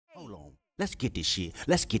Hold on. Let's get this shit.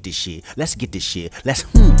 Let's get this shit. Let's get this shit. Let's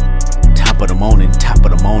Top of the morning, top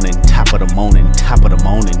of the morning, top of the morning, top of the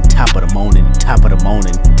morning, top of the morning, top of the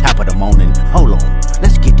morning, top of the morning. Hold on.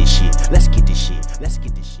 Let's get this shit. Let's get this shit. Let's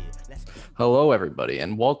get this shit. Hello, everybody,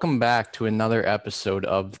 and welcome back to another episode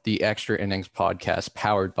of the Extra Innings podcast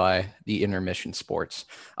powered by the Intermission Sports.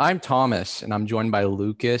 I'm Thomas, and I'm joined by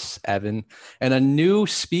Lucas, Evan, and a new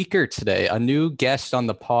speaker today, a new guest on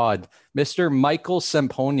the pod, Mr. Michael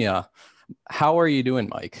Semponia. How are you doing,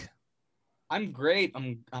 Mike? I'm great.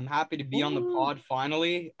 I'm happy to be on the pod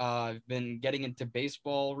finally. I've been getting into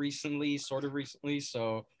baseball recently,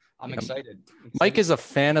 so I'm excited. Mike is a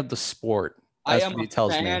fan of the sport. I am a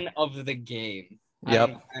fan of the game. I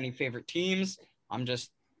don't have any favorite teams. I'm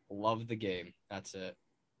just love the game. That's it.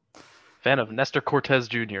 Fan of Nestor Cortez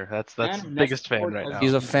Jr. That's the biggest fan right now.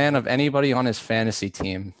 He's a fan of anybody on his fantasy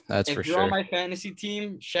team. That's for sure. If you're on my fantasy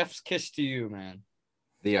team, chef's kiss to you, man.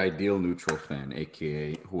 The ideal neutral fan,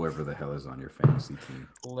 aka whoever the hell is on your fantasy team.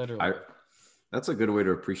 Literally. That's a good way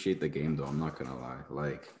to appreciate the game, though. I'm not going to lie.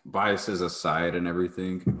 Like, biases aside and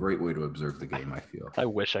everything, great way to observe the game, I feel. I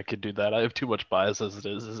wish I could do that. I have too much bias as it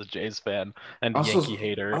is as a Jays fan and Yankee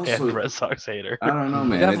hater and Red Sox hater. I don't know,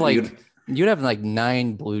 man. You'd have like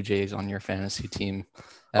 9 Blue Jays on your fantasy team.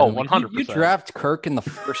 100%. You draft Kirk in the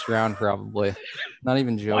first round, probably. Not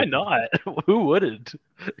even joking. Why not? Who wouldn't?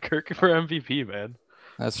 Kirk for MVP, man.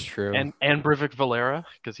 That's true. And Brivik Valera,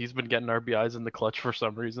 because he's been getting RBIs in the clutch for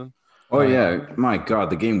some reason. Oh, yeah. My God,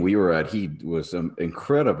 the game we were at, he was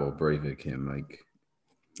incredible, Breivik, him. Like,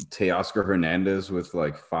 Teoscar Hernandez with,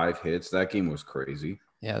 like, 5 hits. That game was crazy.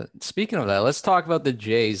 Yeah, speaking of that, let's talk about the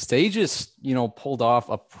Jays. They just, pulled off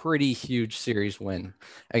a pretty huge series win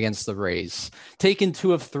against the Rays. Taking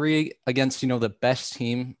 2 of 3 against, the best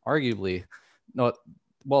team, arguably.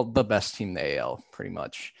 The best team in the AL, pretty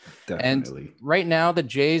much. Definitely. And right now, the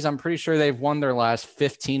Jays, I'm pretty sure they've won their last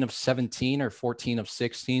 15 of 17 or 14 of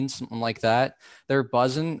 16, something like that. They're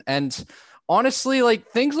buzzing. And honestly, like,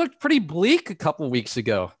 things looked pretty bleak a couple weeks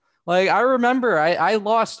ago. Like, I remember I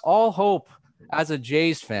lost all hope as a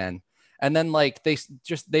Jays fan. And then, like, they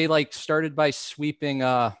started by sweeping.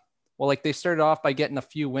 They started off by getting a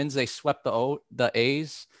few wins. They swept the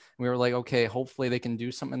A's. And we were like, okay, hopefully they can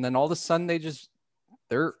do something. And then all of a sudden,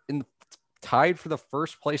 they're tied for the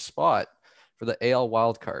first place spot for the AL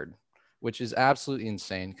wild card, which is absolutely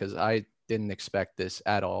insane because I didn't expect this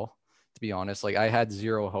at all, to be honest. Like, I had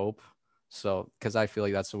zero hope. So, because I feel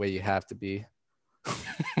like that's the way you have to be.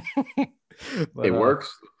 It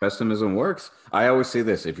works. Pessimism works. I always say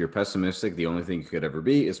this: if you're pessimistic, the only thing you could ever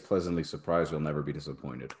be is pleasantly surprised. You'll never be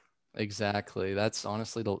disappointed. Exactly. That's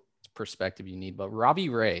honestly the perspective you need. But Robbie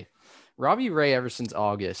Ray, ever since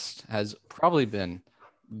August, has probably been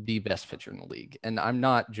the best pitcher in the league. And I'm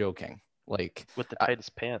not joking. Like, with the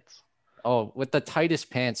tightest pants. Oh, with the tightest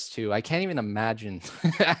pants too. I can't even imagine.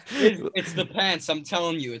 It's the pants. I'm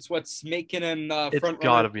telling you, it's what's making him front runner. It's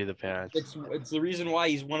got to be the pants. It's the reason why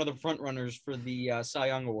he's one of the front runners for the Cy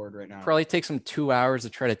Young Award right now. Probably takes him 2 hours to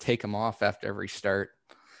try to take him off after every start.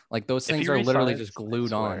 Like, those things are literally just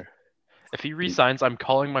glued on. If he resigns, I'm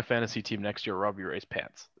calling my fantasy team next year Robbie Ray's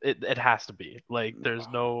pants. It has to be. Like, there's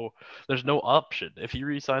no option. If he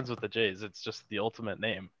resigns with the Jays, it's just the ultimate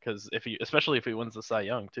name. Because especially if he wins the Cy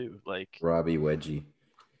Young too, like Robbie Wedgie.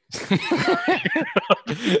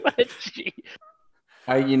 Wedgie.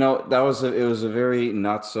 It was a very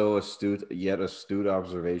not so astute yet astute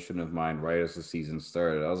observation of mine right as the season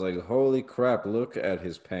started. I was like, holy crap, look at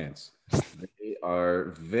his pants. They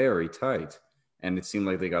are very tight. And it seemed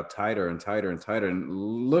like they got tighter and tighter and tighter. And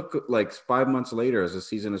look, like 5 months later, as the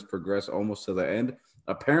season has progressed almost to the end,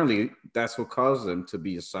 apparently that's what caused them to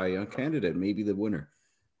be a Cy Young candidate, maybe the winner.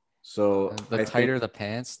 So the tighter the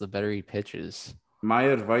pants, the better he pitches. My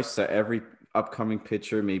advice to every upcoming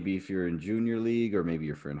pitcher, maybe if you're in junior league or maybe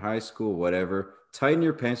if you're in high school, whatever, tighten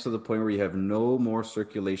your pants to the point where you have no more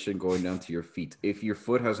circulation going down to your feet. If your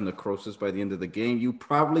foot has necrosis by the end of the game, you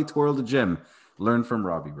probably twirled a gem. Learn from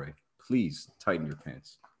Robbie Ray. Please tighten your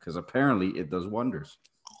pants because apparently it does wonders.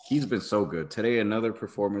 He's been so good. Today, another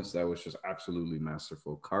performance that was just absolutely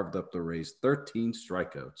masterful. Carved up the Rays, 13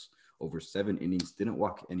 strikeouts over 7 innings, didn't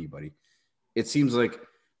walk anybody. It seems like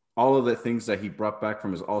all of the things that he brought back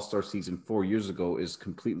from his all-star season 4 years ago is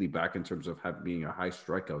completely back in terms of being a high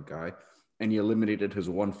strikeout guy. And he eliminated his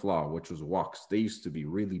one flaw, which was walks. They used to be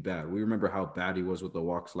really bad. We remember how bad he was with the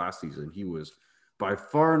walks last season. He was by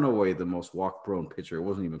far and away the most walk-prone pitcher. It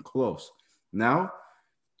wasn't even close. Now,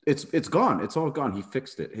 it's gone. It's all gone. He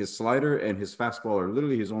fixed it. His slider and his fastball are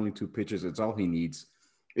literally his only 2 pitches. It's all he needs.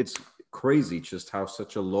 crazy just how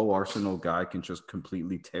such a low arsenal guy can just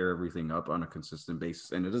completely tear everything up on a consistent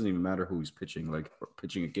basis. And it doesn't even matter who he's pitching, like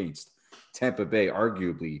pitching against. Tampa Bay,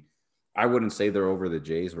 arguably, I wouldn't say they're over the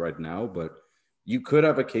Jays right now, but you could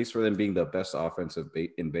have a case for them being the best offensive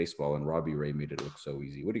in baseball, and Robbie Ray made it look so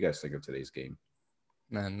easy. What do you guys think of today's game?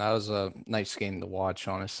 Man, that was a nice game to watch,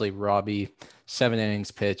 honestly. Robbie, 7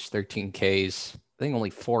 innings pitched, 13 Ks. I think only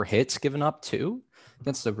 4 hits given up, too,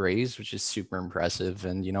 against the Rays, which is super impressive.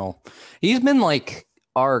 And, you know, he's been like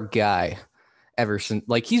our guy ever since.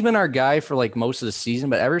 Like, he's been our guy for like most of the season,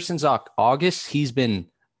 but ever since August, he's been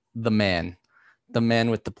the man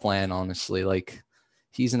with the plan, honestly. Like,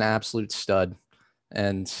 he's an absolute stud.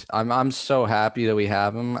 And I'm so happy that we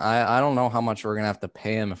have him. I don't know how much we're going to have to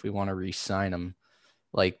pay him if we want to re-sign him.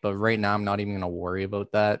 Like, but right now I'm not even gonna worry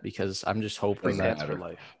about that because I'm just hoping Free that pants for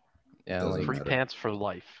life. yeah, like Free pants for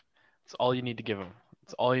life. That's all you need to give him.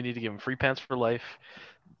 That's all you need to give him. Free pants for life.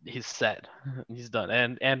 He's set. He's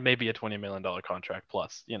done. And maybe a $20 million contract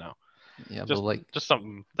plus. You know. yeah, Just but like just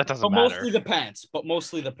something that doesn't But matter. mostly the pants.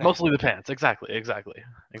 Mostly the pants. Exactly.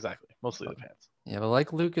 Mostly the pants. yeah, but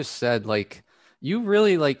like Lucas said, like you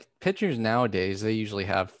really like pitchers nowadays, they usually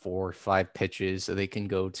have 4 or 5 pitches that they can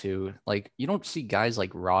go to. Like you don't see guys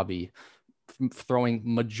like Robbie throwing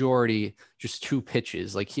majority just 2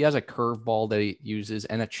 pitches. Like he has a curveball that he uses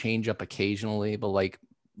and a changeup occasionally, but like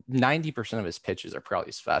 90% of his pitches are probably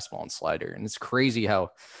his fastball and slider. And it's crazy how,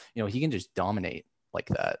 you know, he can just dominate like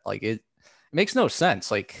that. Like it makes no sense.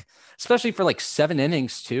 Like, especially for like 7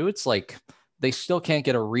 innings too. It's like they still can't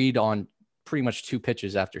get a read on pretty much 2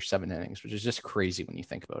 pitches after 7 innings, which is just crazy when you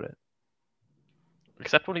think about it.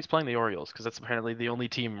 Except when he's playing the Orioles, because that's apparently the only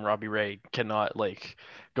team Robbie Ray cannot like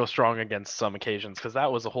go strong against some occasions. Because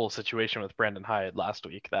that was a whole situation with Brandon Hyde last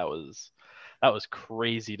week. That was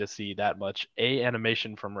crazy to see that much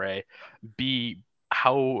animation from Ray. B,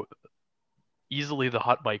 how easily the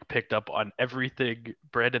hot mic picked up on everything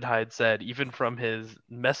Brandon Hyde said, even from his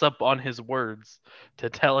mess up on his words to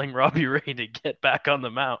telling Robbie Ray to get back on the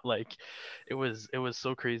mound. Like it was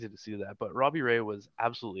so crazy to see that. But Robbie Ray was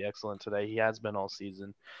absolutely excellent today. He has been all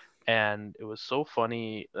season. And it was so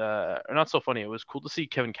funny, or not so funny. It was cool to see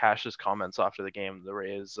Kevin Cash's comments after the game, the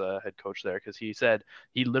Rays head coach there, because he said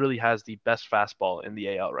he literally has the best fastball in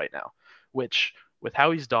the AL right now, which with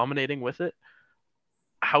how he's dominating with it,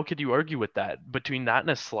 how could you argue with that? Between that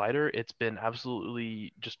and a slider, it's been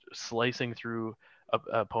absolutely just slicing through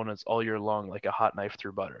opponents all year long like a hot knife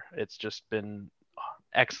through butter. It's just been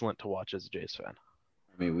excellent to watch as a Jays fan.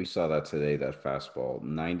 I mean, we saw that today, that fastball,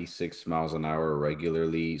 96 miles an hour,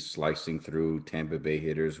 regularly slicing through Tampa Bay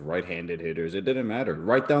hitters, right-handed hitters. It didn't matter.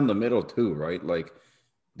 Right down the middle, too, right? Like,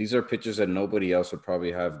 these are pitches that nobody else would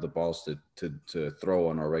probably have the balls to throw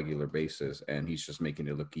on a regular basis, and he's just making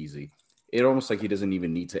it look easy. It almost like he doesn't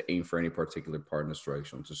even need to aim for any particular part in the strike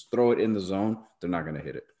zone. Just throw it in the zone. They're not going to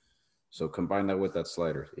hit it. So combine that with that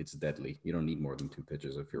slider. It's deadly. You don't need more than 2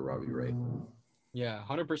 pitches if you're Robbie Ray. Yeah,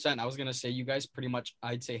 100%. I was going to say you guys pretty much,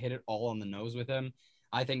 I'd say, hit it all on the nose with him.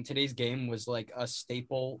 I think today's game was like a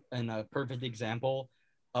staple and a perfect example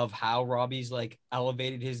of how Robbie's like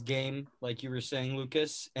elevated his game, like you were saying,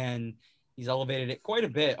 Lucas, and he's elevated it quite a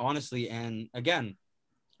bit, honestly. And again,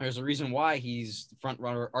 there's a reason why he's the front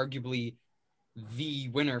runner, arguably the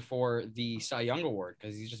winner for the Cy Young Award,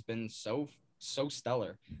 because he's just been so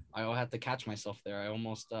stellar. I'll have to catch myself there. I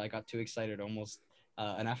almost I got too excited, almost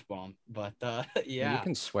an F-bomb. But yeah. You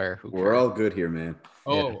can swear. Who We're cares? all good here, man.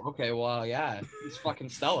 Oh, yeah. Okay. Well, yeah, he's fucking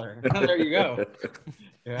stellar. There you go.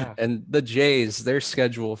 Yeah. And the Jays, their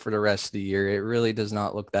schedule for the rest of the year, it really does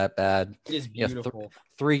not look that bad. It is beautiful.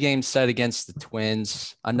 3 games set against the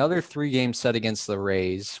Twins, another 3 games set against the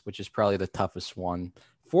Rays, which is probably the toughest one.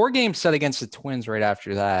 4 games set against the Twins right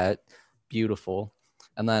after that. Beautiful.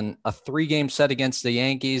 And then a 3-game set against the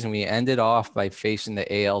Yankees, and we ended off by facing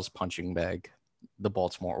the AL's punching bag, the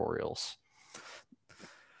Baltimore Orioles.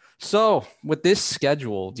 So with this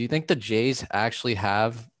schedule, do you think the Jays actually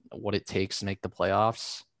have what it takes to make the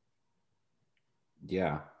playoffs?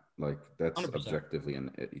 Yeah, like that's 100%. Objectively,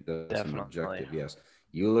 and that's Definitely. an objective, yes.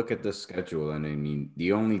 You look at the schedule, and I mean,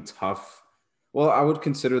 the only tough, well, I would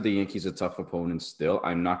consider the Yankees a tough opponent still.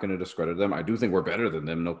 I'm not going to discredit them. I do think we're better than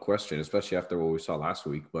them, no question, especially after what we saw last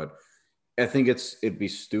week. But I think it'd be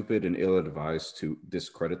stupid and ill-advised to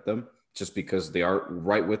discredit them just because they are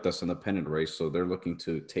right with us in the pennant race. So they're looking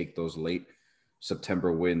to take those late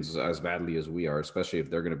September wins as badly as we are, especially if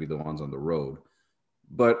they're going to be the ones on the road.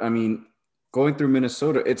 But I mean, going through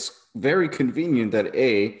Minnesota, it's very convenient that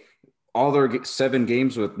all their 7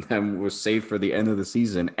 games with them was saved for the end of the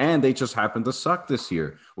season, and they just happened to suck this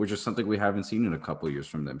year, which is something we haven't seen in a couple of years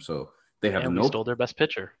from them. So they have we stole their best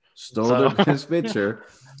pitcher. stole their best pitcher.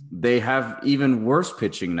 They have even worse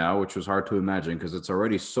pitching now, which was hard to imagine because it's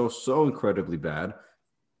already so incredibly bad.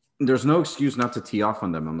 There's no excuse not to tee off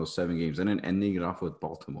on them on those 7 games and then ending it off with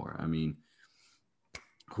Baltimore. I mean,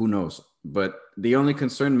 who knows? But the only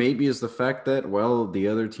concern maybe is the fact that, well, the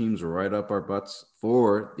other teams right up our butts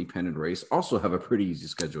for the pennant race also have a pretty easy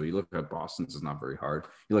schedule. You look at Boston's, it's not very hard.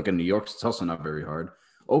 You look at New York's, it's also not very hard.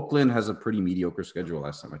 Oakland has a pretty mediocre schedule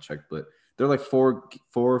last time I checked, but they're like four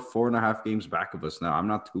and a half games back of us now. I'm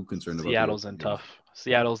not too concerned about Seattle's in tough.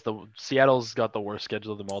 Seattle's got the worst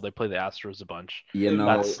schedule of them all. They play the Astros a bunch. You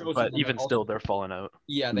know, but even still, they're falling out.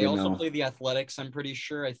 Yeah, they also play the Athletics, I'm pretty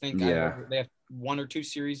sure. I think Yeah. they have 1 or 2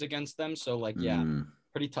 series against them. So, like,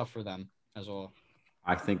 pretty tough for them as well.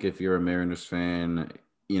 I think if you're a Mariners fan,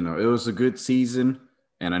 you know, it was a good season.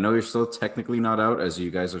 And I know you're still technically not out, as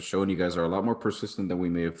you guys have shown. You guys are a lot more persistent than we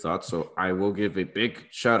may have thought. So I will give a big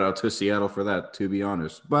shout out to Seattle for that, to be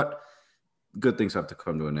honest. But good things have to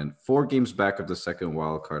come to an end. 4 games back of the second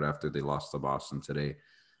wild card after they lost to Boston today.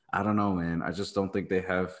 I don't know, man. I just don't think they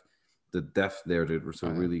have the depth there to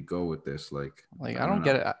really go with this. Like I don't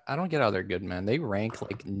get it. I don't get how they're good, man. They rank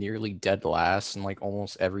like nearly dead last in like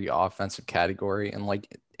almost every offensive category and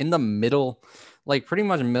like in the middle, like pretty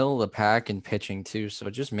much middle of the pack in pitching too. So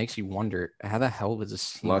it just makes you wonder how the hell was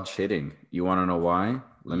this team? Clutch hitting. You want to know why?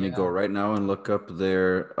 Let me go right now and look up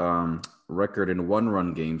their record in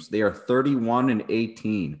 1-run games. They are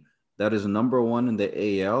 31-18. That is number 1 in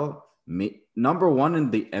the AL, number 1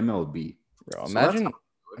 in the MLB. Bro,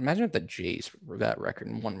 imagine if the Jays were that record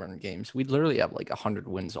in 1-run games. We'd literally have like 100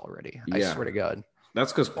 wins already. I swear to God.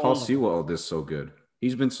 That's because Paul Sewell is so good.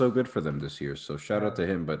 He's been so good for them this year. So shout out to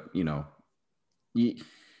him. But, you know, the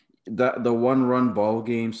 1-run ball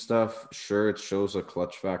game stuff, sure, it shows a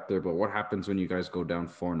clutch factor. But what happens when you guys go down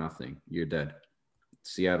 4-0? You're dead.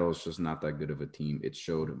 Seattle is just not that good of a team. It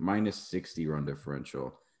showed -60 run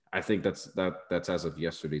differential. I think that's as of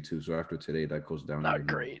yesterday too. So after today, that goes down. Not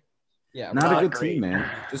great. Yeah, not a good team, man.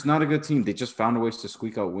 Just not a good team. They just found ways to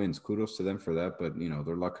squeak out wins. Kudos to them for that. But you know,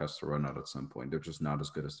 their luck has to run out at some point. They're just not as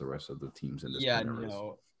good as the rest of the teams in this. Yeah,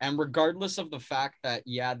 no. And regardless of the fact that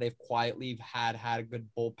they've quietly had a good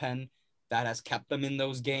bullpen that has kept them in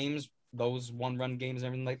those games, those 1-run games, and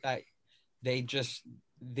everything like that.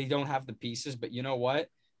 They don't have the pieces. But you know what?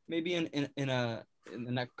 Maybe in the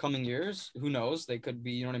next coming years, who knows? They could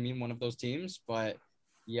be, you know what I mean, one of those teams. But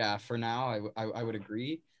yeah, for now, I would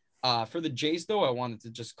agree. For the Jays, though, I wanted to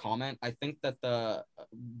just comment. I think that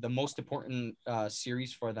the most important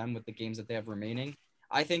series for them with the games that they have remaining,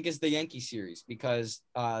 I think, is the Yankee series because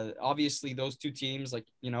obviously those 2 teams, like,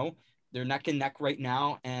 you know, they're neck and neck right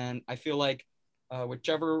now. And I feel like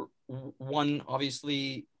whichever one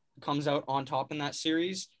obviously comes out on top in that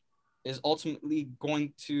series is ultimately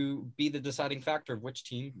going to be the deciding factor of which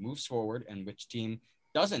team moves forward and which team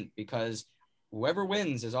doesn't, because whoever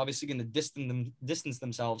wins is obviously going to distance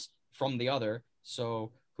themselves from the other.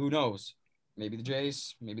 So who knows? Maybe the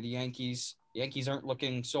Jays, maybe the Yankees. The Yankees aren't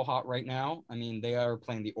looking so hot right now. I mean, they are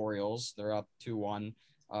playing the Orioles. They're up 2-1.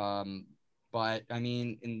 But I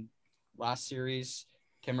mean, in last series,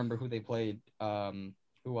 can't remember who they played. Who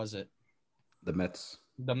was it? The Mets.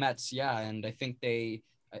 The Mets, yeah. And I think I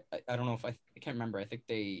don't know if I can't remember. I think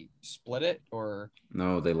they split it or.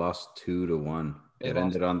 No, they lost 2-1. It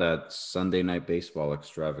ended on that Sunday Night Baseball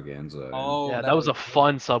extravaganza. Oh, yeah, that was a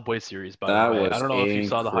fun Subway series, by the way. I don't know if you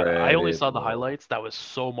saw the highlights. I only saw the highlights. That was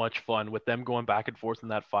so much fun with them going back and forth in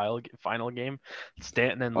that final game.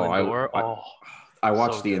 Stanton and Lindor. I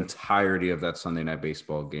watched the entirety of that Sunday Night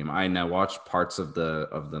Baseball game. I now watched parts of the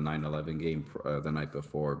 9/11 game the night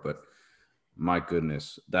before, but my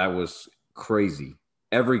goodness, that was crazy.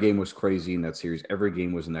 Every game was crazy in that series. Every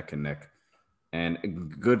game was neck and neck. And a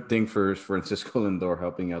good thing for Francisco Lindor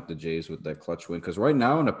helping out the Jays with that clutch win. Because right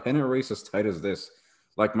now in a pennant race as tight as this,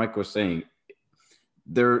 like Mike was saying,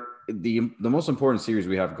 the most important series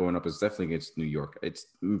we have going up is definitely against New York. It's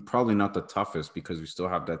probably not the toughest because we still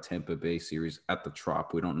have that Tampa Bay series at the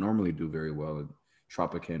Trop. We don't normally do very well at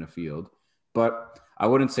Tropicana Field. But I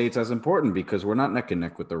wouldn't say it's as important because we're not neck and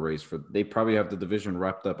neck with the Rays. They probably have the division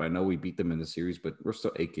wrapped up. I know we beat them in the series, but we're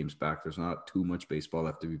still 8 games back. There's not too much baseball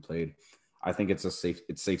left to be played. I think it's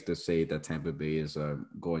safe to say that Tampa Bay is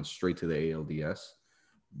going straight to the ALDS.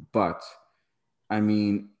 But, I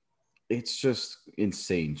mean, it's just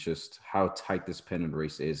insane just how tight this pennant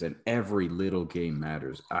race is, and every little game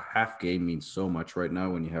matters. A half game means so much right now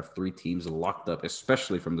when you have 3 teams locked up,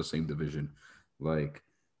 especially from the same division. Like,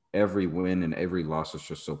 every win and every loss is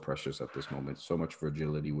just so precious at this moment. So much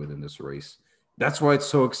fragility within this race. That's why it's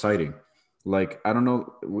so exciting. Like, I don't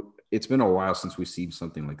know. It's been a while since we've seen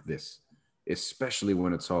something like this. especially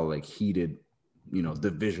when it's all like heated,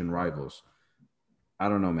 division rivals. I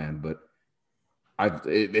don't know, man, but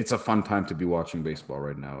it's a fun time to be watching baseball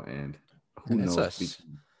right now, and who And knows?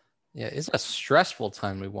 it's a stressful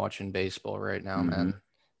time to be watching baseball right now, Mhm. man.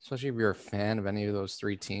 Especially if you're a fan of any of those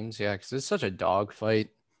three teams. Yeah, because it's such a dogfight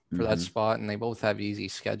for that spot, and they both have easy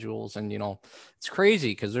schedules. And, it's crazy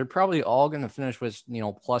because they're probably all going to finish with,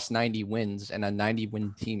 plus 90 wins, and a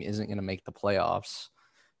 90-win team isn't going to make the playoffs,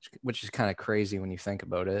 which is kind of crazy when you think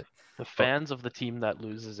about it. The fans of the team that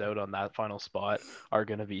loses out on that final spot are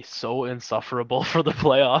going to be so insufferable for the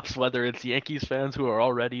playoffs, whether it's Yankees fans who are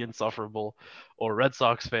already insufferable or Red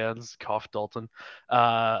Sox fans, cough Dalton,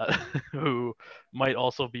 who might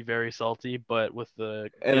also be very salty. But with the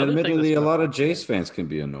other admittedly, thing a lot of Jays fans can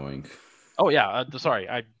be annoying. Oh yeah, sorry,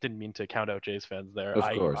 I didn't mean to count out Jays fans there.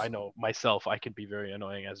 Of course. I know myself, I can be very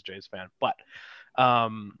annoying as a Jays fan. But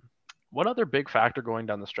one other big factor going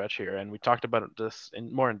down the stretch here, and we talked about this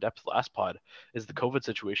more in depth last pod, is the COVID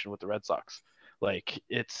situation with the Red Sox. Like,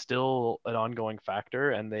 it's still an ongoing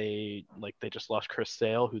factor, and they just lost Chris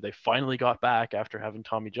Sale, who they finally got back after having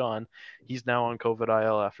Tommy John. He's now on COVID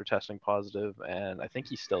IL after testing positive, and I think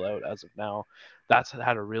he's still out as of now. That's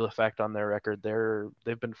had a real effect on their record.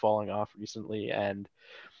 They've been falling off recently, and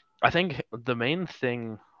I think the main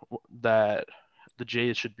thing that the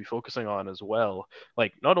Jays should be focusing on as well,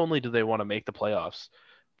 like, not only do they want to make the playoffs,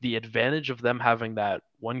 the advantage of them having that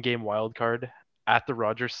one game wild card at the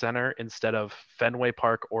Rogers Center instead of Fenway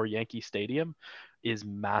Park or Yankee Stadium is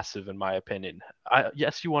massive, in my opinion.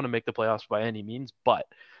 Yes, you want to make the playoffs by any means, but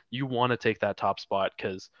you want to take that top spot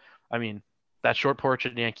because, I mean, that short porch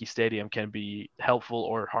at Yankee Stadium can be helpful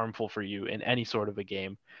or harmful for you in any sort of a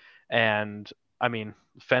game. And I mean,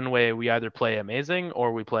 Fenway, we either play amazing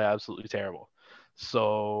or we play absolutely terrible.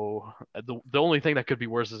 So the only thing that could be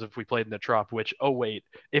worse is if we played in the Trop, which, oh wait,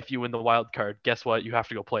 if you win the wild card, guess what? You have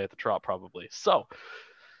to go play at the Trop probably. So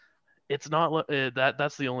it's not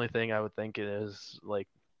that's the only thing I would think is like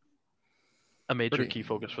a major key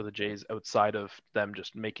focus for the Jays outside of them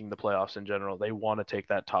just making the playoffs in general. They want to take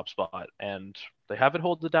that top spot, and they have it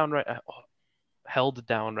held down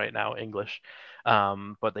right now, English,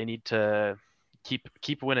 but they need to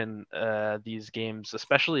keep winning these games,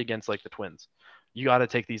 especially against like the Twins. You got to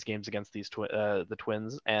take these games against the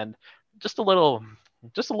Twins, and just a little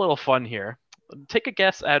fun here. Take a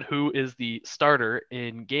guess at who is the starter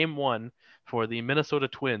in Game 1 for the Minnesota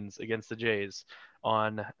Twins against the Jays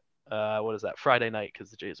on what is that, Friday night,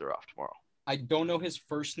 because the Jays are off tomorrow. I don't know his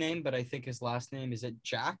first name, but I think his last name is it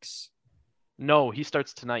Jax? No, he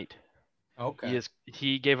starts tonight. Okay.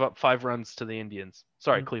 He gave up 5 runs to the Indians.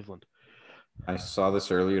 Sorry, Cleveland. I saw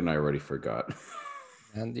this earlier and I already forgot.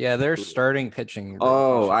 And yeah, they're starting pitching.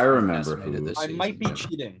 Oh, I remember who. I might be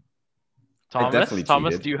cheating. Thomas,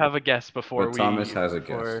 do you have a guess before but Thomas has a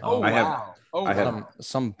guess. Oh, wow. I have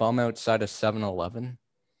some bum outside of 7-Eleven.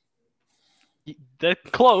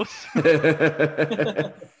 Close.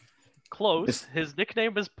 Close. His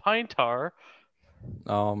nickname is Pine Tar.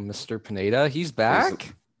 Oh, Mr. Pineda, he's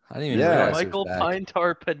back. I didn't even realize Michael he was back. Pine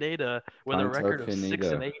Tar Pineda with a record of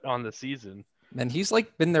Pineda. 6-8 on the season. And he's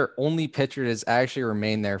like been their only pitcher that's actually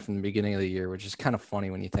remained there from the beginning of the year, which is kind of funny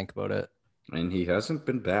when you think about it. And he hasn't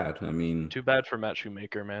been bad. I mean, too bad for Matt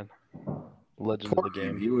Shoemaker, man. Legend of the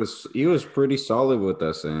game. He was pretty solid with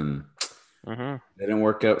us, and didn't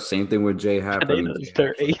work out. Same thing with Jay Happ. Pineda's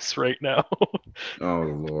their ace right now. Oh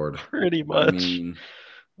Lord, pretty much. I mean,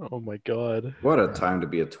 oh my God, what a time to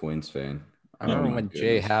be a Twins fan. I remember when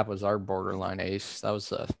Jay Happ was our borderline ace. That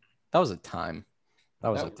was a time. That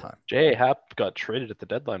was a time. Jay Happ got traded at the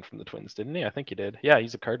deadline from the Twins, didn't he? I think he did. Yeah,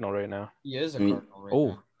 he's a Cardinal right now. He is a Cardinal right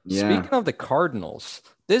now. Yeah. Speaking of the Cardinals,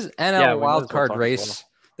 this NL wild card race,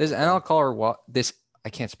 this NL card, this I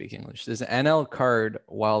can't speak English. This NL card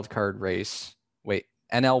wild card race. Wait,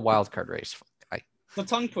 NL wild card race. The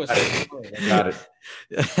tongue twister. Got it.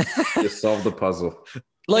 Just solved the puzzle.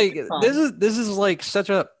 Like this is like such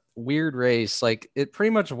a weird race. Like it pretty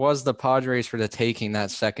much was the Padres for the taking that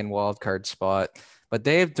second wild card spot, but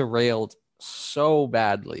they have derailed so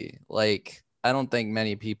badly. Like I don't think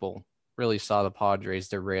many people really saw the Padres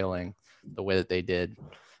derailing the way that they did,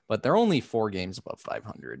 but they're only 4 games above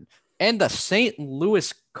 500, and the St.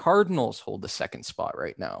 Louis Cardinals hold the second spot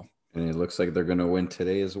right now. And it looks like they're going to win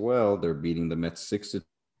today as well. They're beating the Mets 6-2.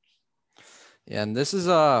 Yeah, and this is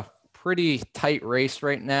a pretty tight race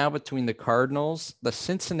right now between the Cardinals, the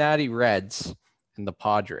Cincinnati Reds, and the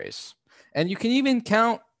Padres. And you can even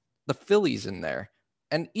count the Phillies in there.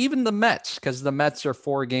 And even the Mets, because the Mets are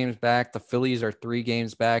 4 games back. The Phillies are 3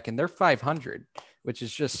 games back, and they're 500, which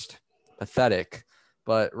is just pathetic.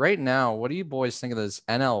 But right now, what do you boys think of this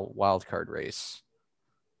NL wildcard race?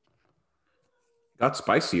 Got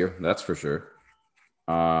spicier, that's for sure.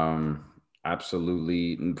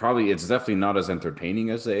 Absolutely. And probably it's definitely not as entertaining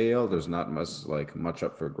as the AL. There's not much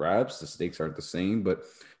up for grabs. The stakes aren't the same. But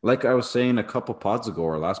like I was saying a couple pods ago,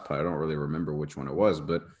 or last pod, I don't really remember which one it was,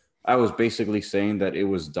 but I was basically saying that it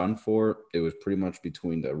was done for. It was pretty much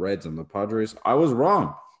between the Reds and the Padres. I was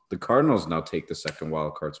wrong. The Cardinals now take the second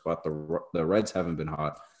wild card spot. The Reds haven't been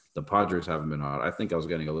hot. The Padres haven't been hot. I think I was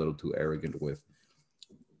getting a little too arrogant with.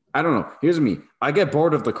 I don't know. Here's me. I get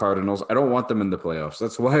bored of the Cardinals. I don't want them in the playoffs.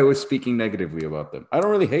 That's why I was speaking negatively about them. I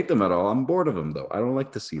don't really hate them at all. I'm bored of them, though. I don't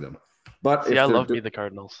like to see them. But See, if I they're love me the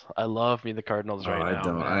Cardinals. I love me the Cardinals oh, right I now,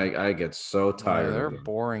 don't. man. I get so tired They're of a them.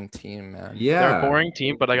 boring team, man. Yeah, They're a boring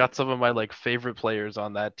team, but I got some of my like favorite players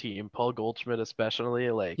on that team. Paul Goldschmidt,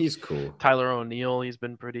 especially, like he's cool. Tyler O'Neill. He's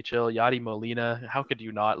been pretty chill. Yadi Molina. How could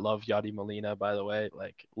you not love Yadi Molina? By the way,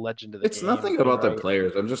 like legend of the It's game. nothing put it about the right.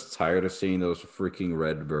 players. I'm just tired of seeing those freaking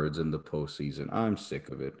Redbirds in the postseason. I'm sick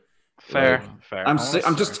of it. Fair, Like, fair. I'm I wanna sick.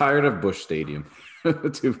 I'm see- just tired of Busch Stadium,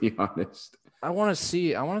 to be honest. I want to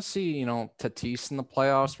see, Tatis in the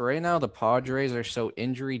playoffs. But right now, the Padres are so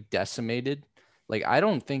injury decimated. Like, I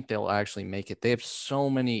don't think they'll actually make it. They have so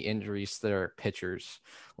many injuries to their pitchers.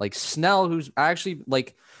 Like Snell, who's actually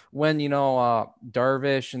like when,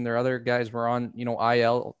 Darvish and their other guys were on,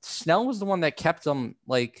 IL, Snell was the one that kept them,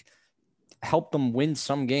 like, helped them win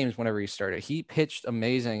some games whenever he started. He pitched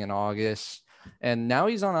amazing in August, and now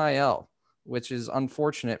he's on IL, which is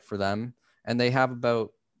unfortunate for them. And they have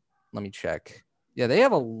about, let me check. Yeah, they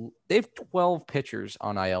have 12 pitchers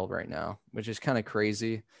on IL right now, which is kind of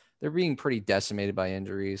crazy. They're being pretty decimated by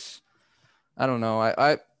injuries. I don't know.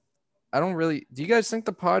 I don't really. Do you guys think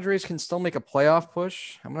the Padres can still make a playoff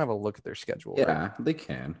push? I'm gonna have a look at their schedule. Yeah, they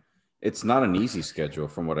can. It's not an easy schedule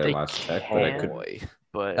from what I They last checked, but I Oh could. boy,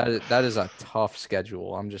 But that is a tough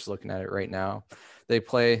schedule. I'm just looking at it right now.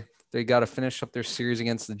 They got to finish up their series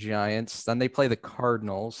against the Giants. Then they play the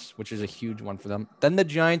Cardinals, which is a huge one for them. Then the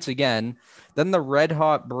Giants again. Then the Red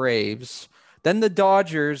Hot Braves. Then the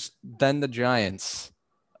Dodgers. Then the Giants.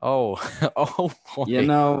 Oh, oh boy. You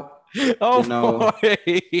know, Oh you know- boy.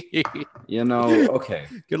 Okay.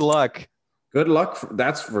 Good luck. Good luck.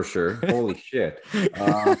 That's for sure. Holy shit.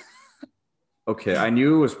 Okay, I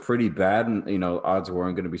knew it was pretty bad, and odds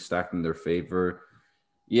weren't going to be stacked in their favor.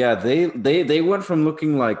 Yeah, they went from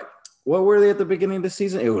looking like what were they at the beginning of the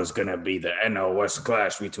season? It was going to be the NL West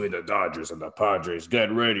clash between the Dodgers and the Padres.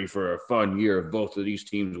 Get ready for a fun year of both of these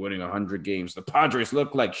teams winning 100 games. The Padres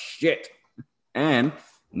look like shit, and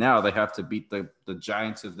now they have to beat the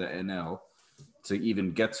Giants of the NL to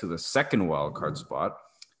even get to the second wild card spot.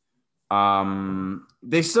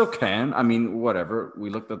 They still can. I mean, whatever. We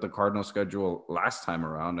looked at the Cardinal schedule last time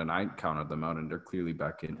around, and I counted them out, and they're clearly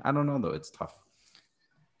back in. I don't know though. It's tough.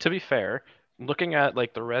 to be fair, looking at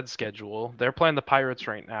like the Red schedule, they're playing the Pirates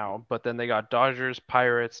right now, but then they got Dodgers,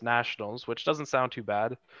 Pirates, Nationals, which doesn't sound too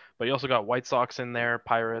bad. But you also got White Sox in there,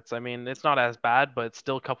 Pirates. I mean, it's not as bad, but it's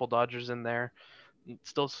still a couple Dodgers in there.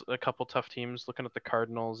 Still a couple tough teams. Looking at the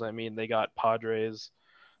Cardinals, I mean, they got Padres,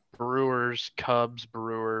 Brewers, Cubs,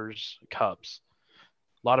 Brewers, Cubs.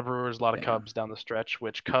 A lot of Brewers, a lot of Yeah. Cubs down the stretch,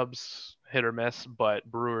 which Cubs hit or miss, but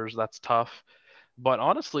Brewers, that's tough. But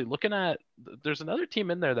honestly, looking at, there's another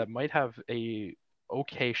team in there that might have a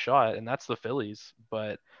okay shot, and that's the Phillies.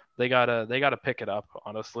 But they gotta pick it up.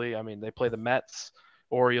 Honestly, I mean, they play the Mets,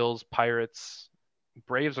 Orioles, Pirates,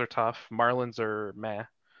 Braves are tough, Marlins are meh.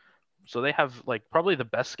 So they have like probably the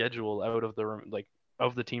best schedule out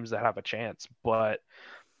of the teams that have a chance. But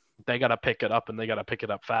they gotta pick it up, and they gotta pick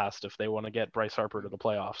it up fast if they want to get Bryce Harper to the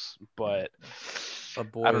playoffs. But But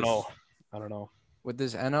I don't boys, know. I don't know. with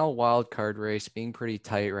this NL wildcard race being pretty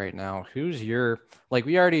tight right now, who's your, like,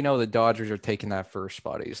 we already know the Dodgers are taking that first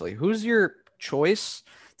spot easily. Who's your choice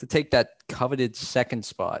to take that coveted second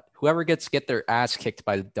spot? Whoever get their ass kicked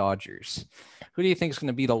by the Dodgers. Who do you think is going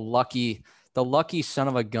to be the lucky son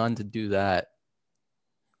of a gun to do that?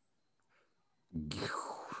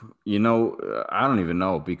 I don't even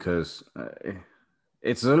know because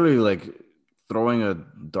it's literally like throwing a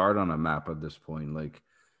dart on a map at this point. Like,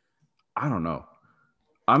 I don't know.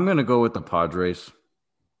 I'm going to go with the Padres.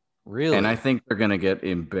 Really? And I think they're going to get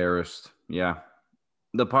embarrassed. Yeah.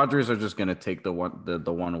 The Padres are just going to take the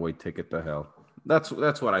one-way ticket to hell. That's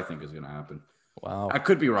what I think is going to happen. Wow. I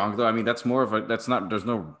could be wrong though. I mean, there's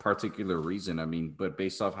no particular reason. I mean, but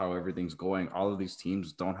based off how everything's going, all of these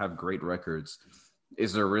teams don't have great records.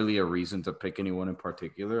 Is there really a reason to pick anyone in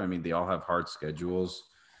particular? I mean, they all have hard schedules.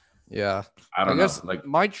 Yeah. I don't guess know. Like,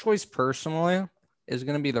 my choice personally is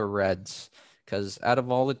going to be the Reds, because out of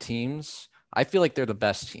all the teams, I feel like they're the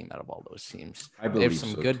best team out of all those teams. I They have believe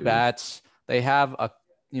some so, good too. bats. They have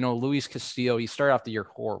Luis Castillo. He started off the year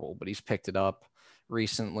horrible, but he's picked it up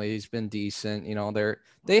recently. He's been decent. They're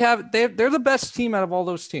the best team out of all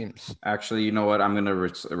those teams. Actually, you know what? I'm gonna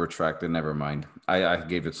retract it. Never mind. I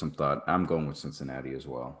gave it some thought. I'm going with Cincinnati as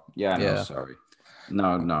well. Yeah, no, Yeah. sorry.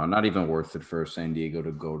 No, not even worth it for San Diego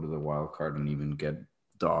to go to the wild card and even get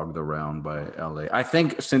dogged around by LA. I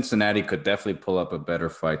think Cincinnati could definitely pull up a better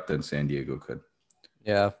fight than San Diego could.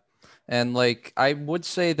 Yeah. And I would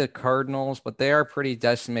say the Cardinals, but they are pretty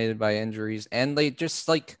decimated by injuries, and they just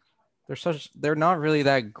they're not really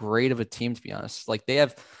that great of a team, to be honest. They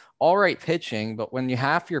have all right pitching, but when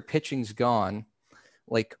half your pitching's gone,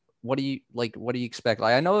 what do you expect?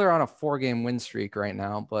 I know they're on a 4-game win streak right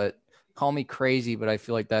now, but call me crazy, but I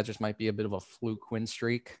feel like that just might be a bit of a fluke win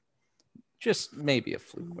streak. Just maybe a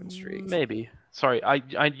fluke win streak. Maybe. Sorry,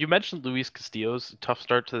 you mentioned Luis Castillo's tough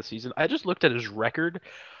start to the season. I just looked at his record.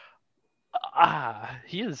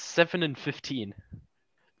 He is 7-15.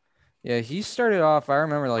 Yeah, he started off. I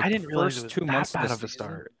remember I didn't the realize it first was 2 that months bad of of the a season.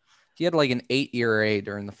 start. He had an 8 ERA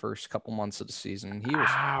during the first couple months of the season. He was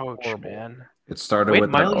Ouch, horrible. man. It started Wade with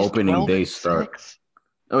Miley's the opening 12 day and start. 6.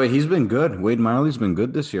 Oh, wait, he's been good. Wade Miley's been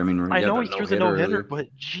good this year. I mean, I yeah, know the he threw the no-hitter no-hitter, earlier. but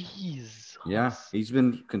jeez. Yeah, he's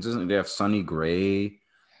been consistent. They have Sonny Gray.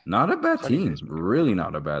 Not a bad Sonny team. Gray's been good. Really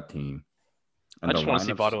not a bad team. I And just the want to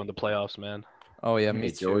see lineups- Votto in the playoffs, man. Oh yeah, Hey, me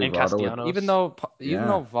Joey too. And Votto, Castellanos. Even though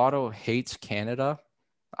Yeah. Votto hates Canada,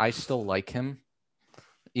 I still like him.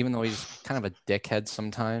 Even though he's kind of a dickhead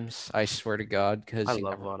sometimes, I swear to God, because I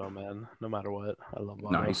love Votto, man. No matter what, I love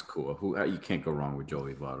Votto. No, he's cool. You can't go wrong with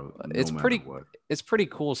Joey Votto. No It's matter pretty- what. It's pretty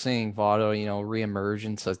cool seeing Votto, reemerge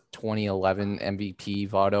into 2011 MVP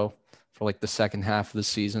Votto for the second half of the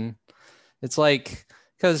season. It's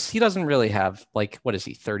because he doesn't really have what is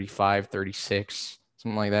he, 35, 36,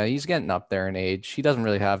 something like that. He's getting up there in age. He doesn't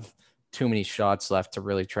really have too many shots left to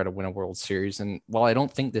really try to win a World Series. And while I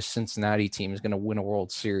don't think this Cincinnati team is going to win a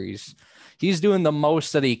World Series, he's doing the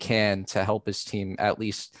most that he can to help his team at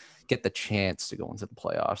least get the chance to go into the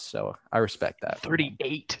playoffs. So I respect that.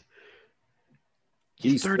 38.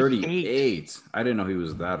 He's 38. I didn't know he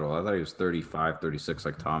was that old. I thought he was 35, 36,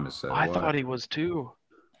 like Thomas said. I What? thought he was too.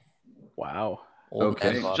 Wow. Old Okay.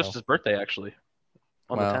 man It's Votto. just his birthday, actually.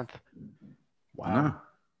 On Wow. the 10th. Wow. No.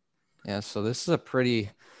 Yeah, so this is a pretty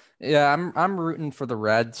I'm rooting for the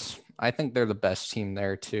Reds. I think they're the best team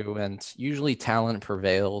there too, and usually talent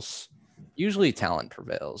prevails.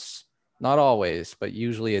 Not always, but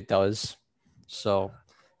usually it does. So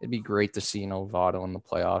it'd be great to see Votto in the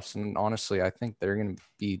playoffs. And honestly, I think they're going to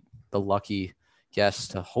be the lucky guess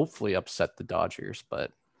to hopefully upset the Dodgers,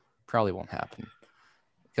 but probably won't happen.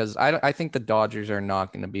 Because I think the Dodgers are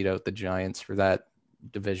not going to beat out the Giants for that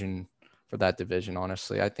division.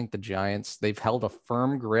 Honestly, I think the Giants, they've held a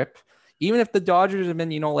firm grip, even if the Dodgers have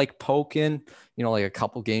been, poking, a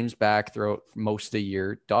couple games back throughout most of the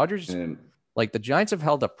year. Dodgers, And the Giants have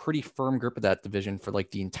held a pretty firm grip of that division for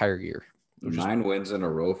the entire year. 9 wins in a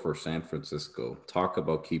row for San Francisco. Talk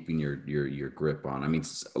about keeping your grip on. I mean,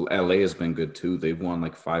 LA has been good too. They've won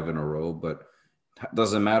 5 in a row, but it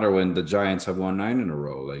doesn't matter when the Giants have won 9 in a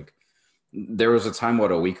row. There was a time,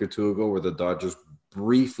 a week or two ago, where the Dodgers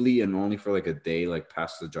briefly and only for a day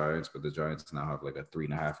passed the Giants, but the Giants now have a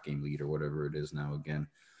 3.5 game lead or whatever it is now again.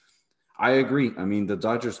 I agree. I mean, the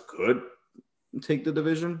Dodgers could take the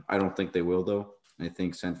division. I don't think they will, though. I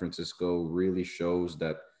think San Francisco really shows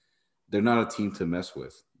that they're not a team to mess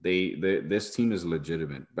with. This team is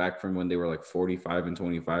legitimate. Back from when they were 45 and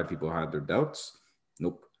 25, people had their doubts.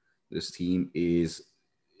 Nope. This team is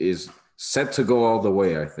set to go all the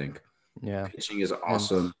way, I think. Yeah. Pitching is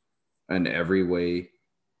awesome in every way.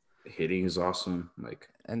 Hitting is awesome.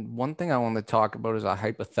 And one thing I want to talk about is a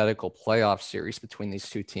hypothetical playoff series between these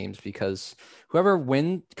two teams, because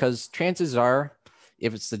because chances are,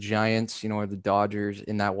 if it's the Giants, or the Dodgers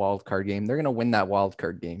in that wild card game, they're going to win that wild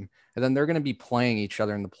card game. And then they're going to be playing each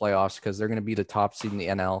other in the playoffs because they're going to be the top seed in the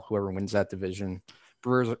NL, whoever wins that division.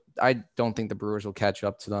 Brewers, I don't think the Brewers will catch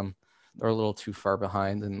up to them. They're a little too far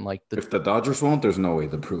behind. And if the Dodgers won't, there's no way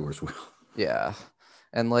the Brewers will. Yeah.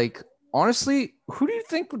 And honestly, who do you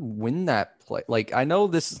think would win that play? I know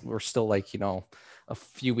we're still a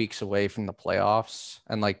few weeks away from the playoffs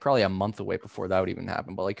and probably a month away before that would even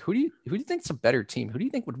happen. But who do you think's a better team? Who do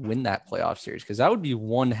you think would win that playoff series? Because that would be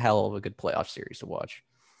one hell of a good playoff series to watch.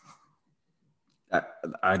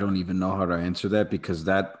 I don't even know how to answer that, because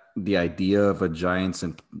the idea of a Giants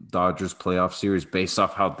and Dodgers playoff series based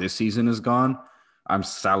off how this season has gone, I'm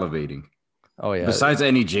salivating. Oh yeah. Besides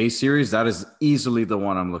any J series, that is easily the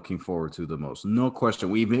one I'm looking forward to the most. No question.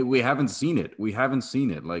 We haven't seen it.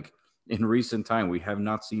 in recent time. We have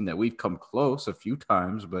not seen that. We've come close a few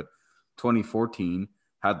times, but 2014,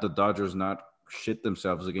 had the Dodgers not shit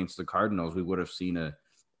themselves against the Cardinals, we would have seen an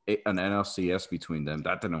NLCS between them.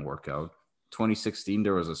 That didn't work out. 2016,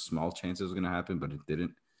 there was a small chance it was going to happen, but it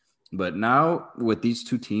didn't. But now, with these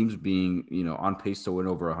two teams being, on pace to win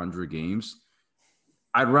over 100 games,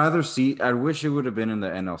 I wish it would have been in the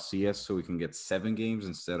NLCS so we can get 7 games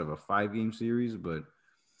instead of a 5-game series. But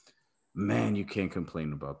man, you can't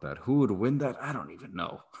complain about that. Who would win that? I don't even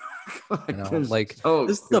know.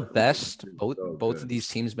 This is the best both of these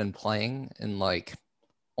teams been playing in like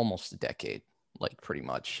almost a decade, like pretty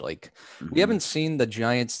much. Like we haven't seen the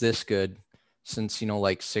Giants this good since,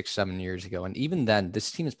 like 6-7 years ago. And even then,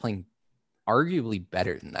 this team is playing arguably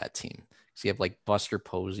better than that team. So you have like Buster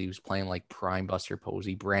Posey, who's playing like prime Buster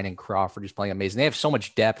Posey. Brandon Crawford is playing amazing. They have so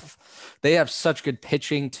much depth. They have such good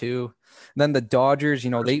pitching too. And then the Dodgers,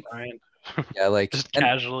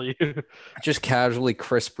 just casually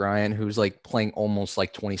Chris Bryant, who's like playing almost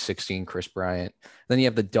like 2016 Chris Bryant. Then you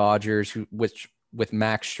have the Dodgers, with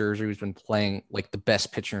Max Scherzer, who's been playing like the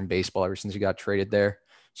best pitcher in baseball ever since he got traded there.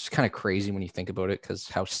 It's kind of crazy when you think about it, because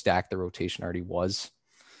how stacked the rotation already was.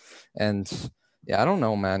 And yeah, I don't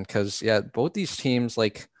know, man, because both these teams,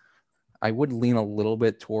 like I would lean a little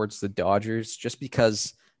bit towards the Dodgers just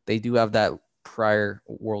because they do have that prior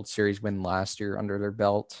World Series win last year under their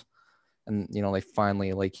belt. And, they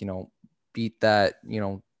finally beat that,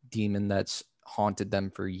 demon that's haunted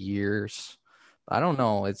them for years. I don't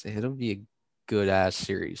know. It'll be a good ass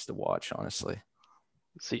series to watch, honestly.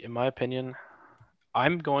 See, in my opinion,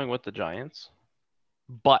 I'm going with the Giants,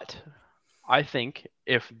 but I think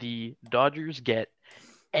if the Dodgers get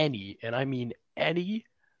any, and I mean any,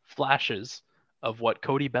 flashes of what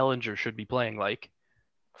Cody Bellinger should be playing like,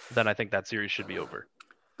 then I think that series should be over.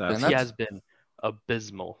 He has been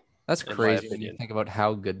abysmal. That's crazy when you think about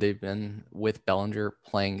how good they've been with Bellinger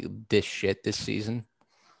playing this shit this season.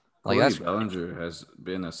 Cody Bellinger has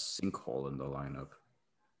been a sinkhole in the lineup.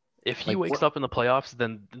 If he wakes up in the playoffs,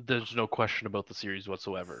 then there's no question about the series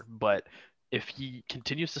whatsoever. But if he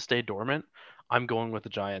continues to stay dormant, I'm going with the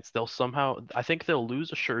Giants. I think they'll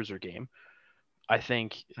lose a Scherzer game. I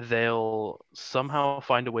think they'll somehow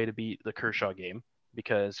find a way to beat the Kershaw game,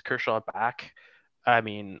 because Kershaw back. I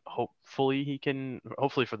mean, hopefully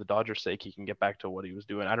for the Dodgers' sake, he can get back to what he was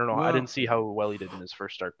doing. I don't know. I didn't see how well he did in his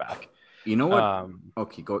first start back. You know what?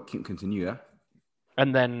 Okay, continue. Yeah.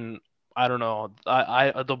 And then I don't know.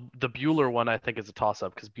 The Buehler one I think is a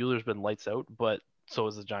toss-up, because Buehler's been lights out, but so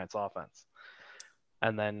is the Giants' offense.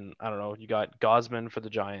 And then I don't know. You got Gosman for the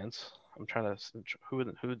Giants. I'm trying to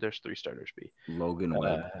who there's 3 starters be. Logan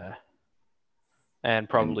Webb. And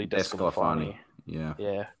probably Desclafani. Yeah.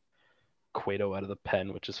 Yeah. Cueto out of the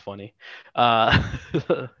pen, which is funny.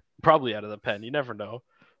 Probably out of the pen. You never know.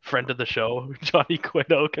 Friend of the show, Johnny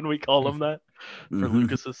Cueto. Can we call him that for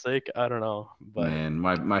Lucas's sake? I don't know. But man,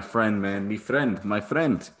 my friend,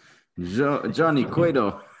 Johnny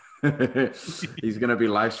Cueto. He's gonna be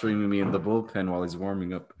live streaming me in the bullpen while he's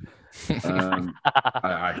warming up.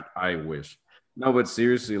 I wish. No, but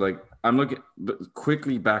seriously, like I'm looking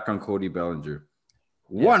quickly back on Cody Bellinger.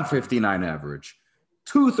 159 average.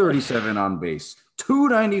 237 on base,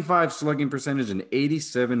 295 slugging percentage in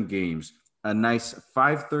 87 games, a nice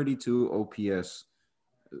 532 OPS.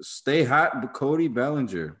 Stay hot, Cody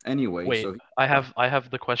Bellinger. Anyway, wait, I have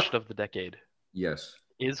the question of the decade. Yes.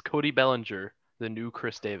 Is Cody Bellinger the new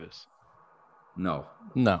Chris Davis? No.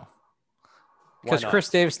 Because Chris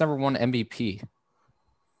Davis never won MVP.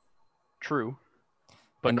 True.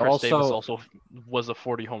 But and Chris Davis also was a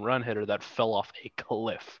 40 home run hitter that fell off a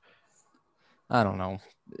cliff. I don't know.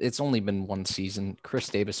 It's only been one season. Chris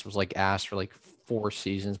Davis was like asked for like 4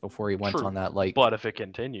 seasons before he went on that. Like, but if it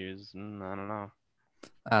continues, I don't know.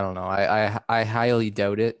 I don't know. I highly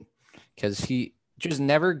doubt it, because he just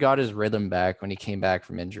never got his rhythm back when he came back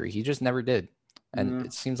from injury. He just never did, and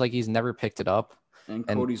it seems like he's never picked it up. And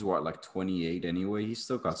Cody's like 28 anyway. He's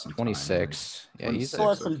still got some 26. Time, right? Yeah, he still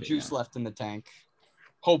has some juice left in the tank.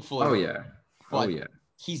 Hopefully. Oh yeah. But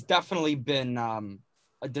he's definitely been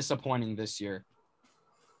disappointing this year.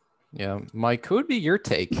 Yeah, Mike, who would be your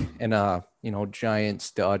take in a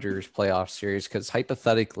Giants Dodgers playoff series? Because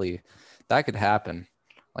hypothetically, that could happen.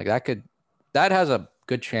 Like that has a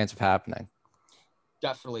good chance of happening.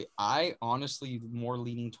 Definitely. I honestly more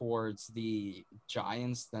leaning towards the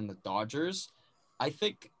Giants than the Dodgers. I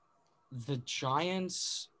think the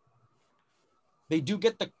Giants, they do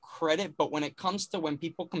get the credit, but when it comes to when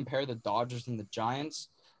people compare the Dodgers and the Giants,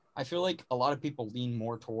 I feel like a lot of people lean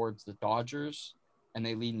more towards the Dodgers. and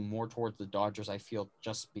they lean more towards the Dodgers, I feel,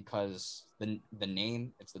 just because the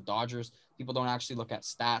name, it's the Dodgers. People don't actually look at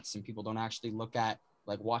stats, and people don't actually look at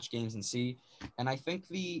watch games and see. And I think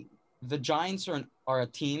the Giants are a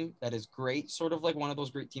team that is great, sort of like one of those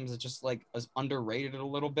great teams that just is underrated a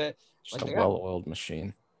little bit. Just a well-oiled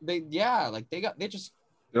machine. They're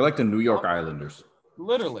like the New York Islanders.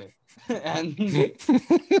 Literally. and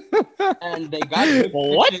they got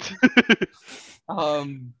what?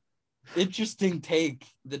 Interesting take.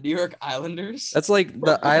 The New York Islanders. That's like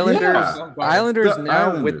the Islanders. Yeah. Islanders The now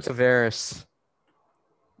Islanders. with Tavares.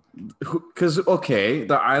 Because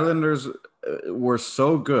the Islanders were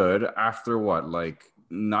so good after what,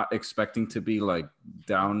 not expecting to be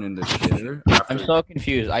down in the shitter. I'm so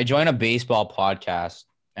confused. I joined a baseball podcast,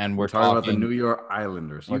 and we're talking about the New York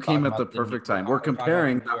Islanders. You came at the perfect time. We're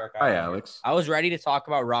comparing. Hi, Alex. I was ready to talk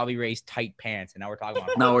about Robbie Ray's tight pants, and now we're talking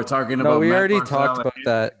about. No, we're talking about. No, we Matt already Barzal talked about and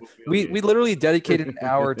that. We Beauvillier. literally dedicated an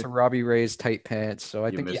hour to Robbie Ray's tight pants. So I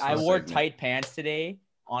You think missed I that wore segment. tight pants today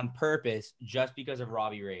on purpose just because of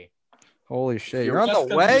Robbie Ray. holy shit, You're you're on just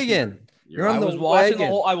the gonna be wagon. You're I on was the watching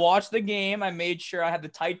wagon. I watched the game. I made sure I had the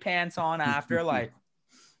tight pants on after. You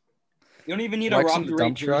don't even need a Flexing Robbie the Ray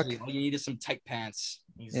dump truck. jersey. All you need is some tight pants.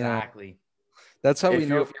 Exactly. That's how If we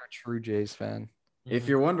know you- if you're a true Jays fan. If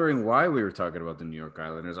you're wondering why we were talking about the New York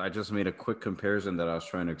Islanders, I just made a quick comparison that I was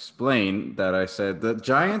trying to explain. That I said the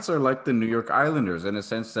Giants are like the New York Islanders in a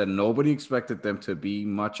sense that nobody expected them to be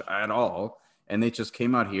much at all, and they just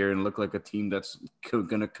came out here and looked like a team that's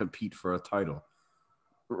going to compete for a title.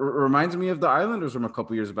 Reminds me of the Islanders from a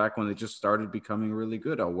couple years back when they just started becoming really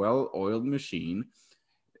good, a well-oiled machine.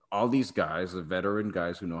 All these guys, the veteran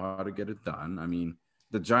guys who know how to get it done. I mean,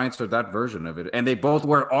 the Giants are that version of it, and they both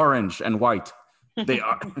wear orange and white. They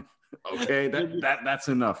are okay. That's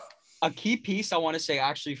enough. A key piece I want to say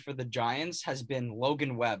actually for the Giants has been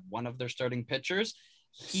Logan Webb, one of their starting pitchers.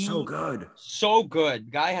 So good. So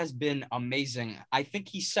good. Guy has been amazing. I think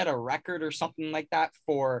he set a record or something like that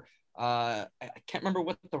for I can't remember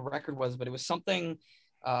what the record was, but it was something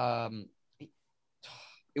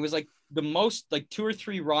it was the most 2 or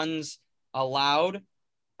 3 runs allowed.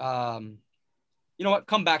 You know what?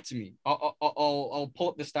 Come back to me. I'll pull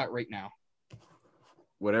up the stat right now.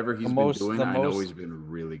 Whatever he's been doing, I know he's been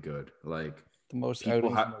really good. The most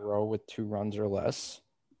people outings in a row with 2 runs or less.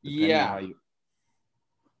 Yeah.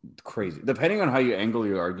 Crazy. Depending on how you angle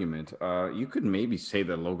your argument, you could maybe say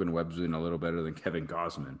that Logan Webb's doing a little better than Kevin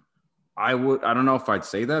Gausman. I don't know if I'd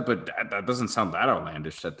say that, but that doesn't sound that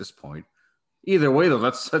outlandish at this point. Either way, though,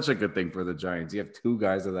 that's such a good thing for the Giants. You have 2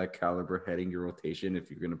 guys of that caliber heading your rotation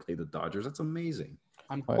if you're going to play the Dodgers. That's amazing.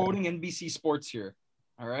 I'm quoting NBC Sports here.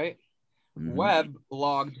 All right. Mhm. Webb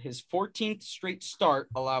logged his 14th straight start,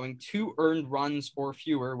 allowing 2 earned runs or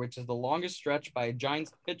fewer, which is the longest stretch by a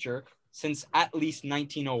Giants pitcher since at least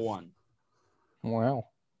 1901. Wow.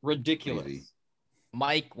 Ridiculous. Crazy.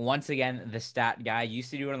 Mike, once again, the stat guy.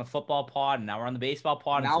 Used to do it on the football pod, and now we're on the baseball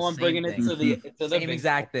pod. Now I'm bringing it to the same big-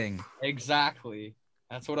 exact thing. Exactly.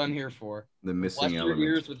 That's what I'm here for. The Bless missing your element.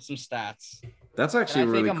 ears with some stats. That's Can actually I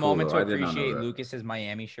take really a cool. moment though. to I did not know appreciate that. Lucas's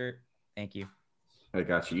Miami shirt? Thank you. I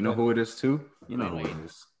got you. You know who it is too? You know Dwayne who Wade. it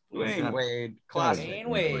is. Dwayne Wade. Classic. Dwayne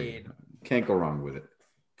Wade. Can't go wrong with it.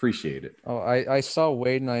 Appreciate it. Oh, I saw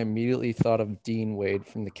Wade and I immediately thought of Dean Wade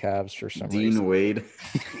from the Cavs for some Dean reason. Wade.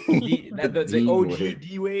 The Dean OG Wade.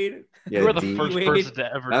 D Wade. Yeah, You are the Dean- first Wade. person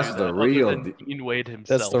to ever That's do the that. real other than D- Dean Wade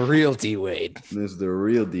himself. That's the real D Wade. This is the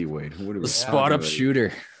real D Wade. What are we The talking spot up about?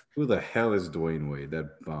 shooter. Who the hell is Dwayne Wade? That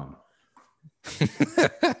bum.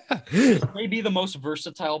 Maybe the most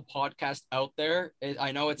versatile podcast out there.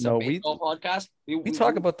 I know it's No, a we- baseball podcast. We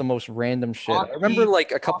talk about the most random shit. I Hockey, remember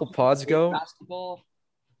a couple pods ago, basketball.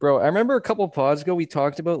 bro. I remember a couple pods ago we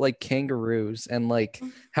talked about kangaroos and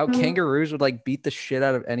how kangaroos would beat the shit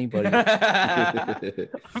out of anybody.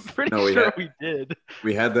 I'm pretty No, we sure had- we did.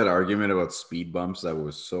 We had that argument about speed bumps that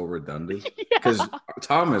was so redundant Yeah. because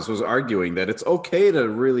Thomas was arguing that it's okay to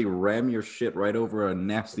really ram your shit right over a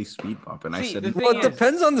nasty speed bump, and I See, said, the thing Well, it is-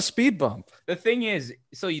 depends on the speed bump. The thing is,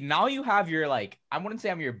 so now you have your I wouldn't say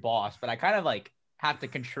I'm your boss, but I kind of have to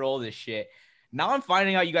control this shit. Now I'm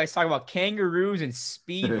finding out you guys talk about kangaroos and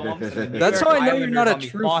speed bumps. And the New That's York how I know you're not a Islanders on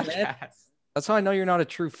these true fan. podcasts. That's how I know you're not a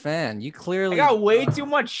true fan. You I clearly got way too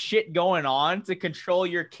much shit going on to control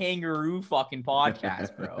your kangaroo fucking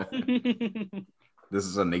podcast, bro. "This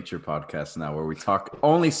is a nature podcast now where we talk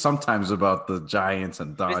only sometimes about the Giants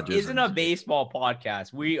and Dodgers." This isn't and a baseball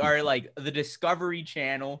podcast. We are the Discovery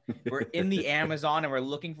Channel. We're in the Amazon and we're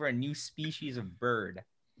looking for a new species of bird.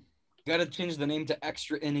 Got to change the name to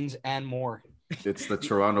Extra Innings and More. It's the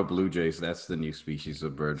Toronto Blue Jays. That's the new species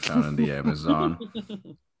of bird found in the Amazon.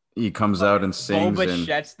 He comes out and sings, Boba and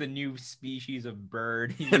Fett's the new species of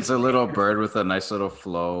bird. it's a little bird with a nice little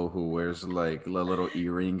flow who wears like a little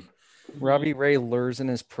earring. Robbie Ray lures in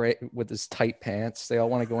his prey with his tight pants. They all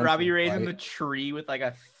want to go in. Robbie for a Ray's in fight. the tree with like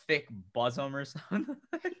a thick bosom or something.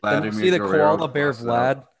 Then you Vladimir see the Guerrero koala bear busts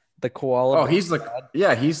out. Vlad. The koala. Oh, bear he's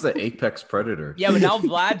Vlad. he's the apex predator. Yeah, but now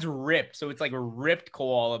Vlad's ripped, so it's like a ripped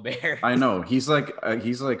koala bear. I know. He's like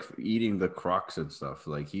eating the crocs and stuff.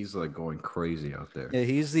 Like he's like going crazy out there. Yeah,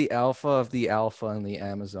 he's the alpha of the alpha in the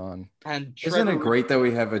Amazon. And Isn't Trevor it great that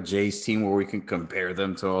we have a Jays team where we can compare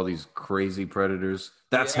them to all these crazy predators?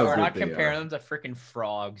 That's Yeah, how we're good not they comparing are. them to freaking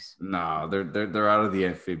frogs. Nah, they're out of the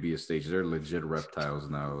amphibious stage. They're legit reptiles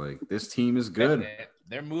now. Like this team is good.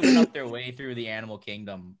 They're moving up their way through the animal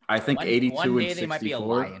kingdom. I think One 82 day and they might be a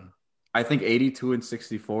 64. lion. I think 82 and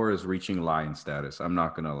 64 is reaching lion status. I'm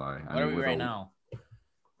not gonna lie. What are we right now?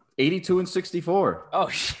 82 and 64. Oh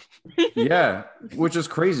shit. Yeah, which is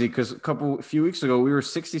crazy because a few weeks ago we were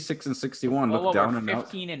 66 and 61. Look down we're and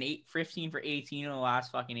out. 15 for 18 in the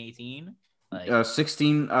last fucking 18. Like,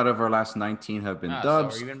 16 out of our last 19 have been so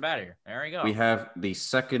dubs. we're even better. There we go. We have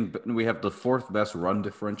the fourth best run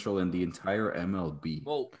differential in the entire MLB.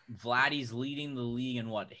 Well, Vladdy's leading the league in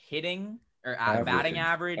what, hitting or Everything. batting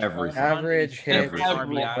average, Everything. home runs, Average hit, Everything.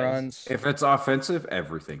 RBIs. runs. If it's offensive,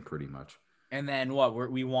 everything pretty much. And then what?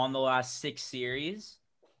 We won the last 6 series.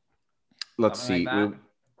 Let's Something see. like that.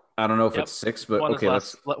 I don't know if Yep. it's 6, but Won okay,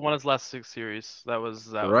 his last 6 series. That was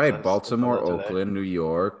right. I Baltimore, saw that today. Oakland, New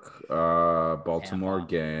York, Baltimore Tampa.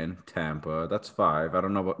 again, Tampa. That's 5. I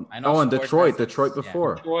don't know what. I know And Sports Detroit. has this- Detroit yeah.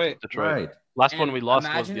 before. Detroit. Detroit. Right. Last one And we lost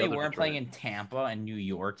was imagine the they other weren't Detroit. playing in Tampa and New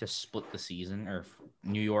York to split the season, or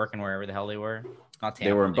New York and wherever the hell they were. Not Tampa.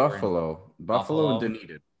 They were in Buffalo. Buffalo and Buffalo.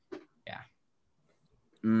 Dunedin. Yeah.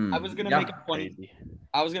 Mm, I was gonna yeah. make a funny. Crazy.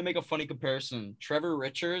 I was gonna make a funny comparison. Trevor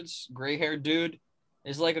Richards, gray-haired dude,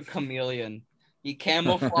 is like a chameleon. He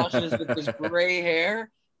camouflages with his gray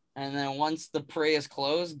hair, and then once the prey is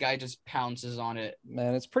closed, guy just pounces on it.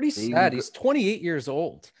 Man, it's pretty They sad. go- He's 28 years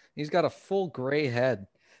old. He's got a full gray head,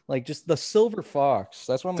 like just the silver fox.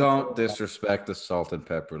 That's what I'm. Don't disrespect the salt and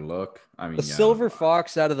pepper look. I mean, The yeah. silver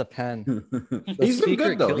fox out of the pen. He's been secret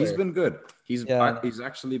good though. He's killer. been good. He's Yeah. he's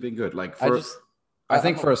actually been good. Like I for just. I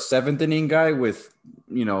think for a 7th inning guy with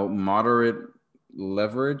moderate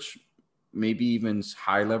leverage, maybe even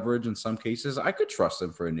high leverage in some cases, I could trust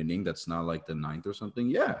him for an inning that's not like the 9th or something.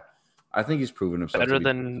 Yeah, I think he's proven himself Better to be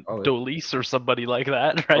than solid. Dolis or somebody like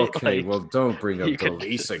that, right? Okay, Like, well, don't bring up you could-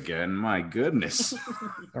 Dolis again. My goodness,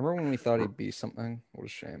 Remember when we thought he'd be something? What a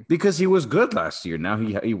shame. because he was good last year. Now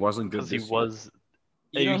he wasn't good. because he this was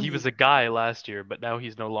You know, he was a guy last year, but now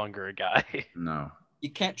he's no longer a guy. year. No You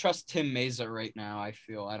can't trust Tim Mesa right now. I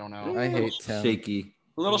feel. I don't know. I hate Tim. shaky.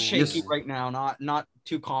 A little shaky Yes. right now. Not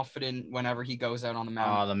too confident whenever he goes out on the Oh,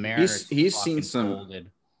 mound. the Mariners. he's fucking seen some-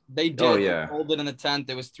 folded. They did. Oh, yeah. Folded in the 10th.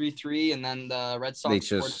 It was 3-3, and then the Red Sox They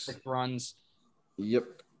scored just- 6 runs. Yep.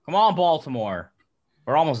 Come on, Baltimore.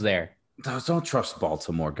 We're almost there. Don't trust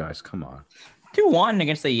Baltimore, guys. Come on. 2-1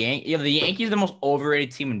 against the Yankees. Yeah, the Yankees are the most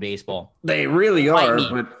overrated team in baseball. They really Fight are, me.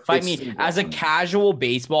 but Fight it's me. still As a Baltimore. casual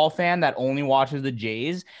baseball fan that only watches the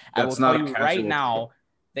Jays, I will That's not tell a you right casual now,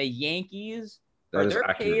 the Yankees, That for is their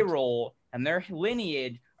accurate. payroll and their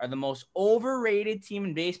lineage, are the most overrated team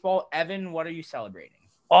in baseball. Evan, what are you celebrating?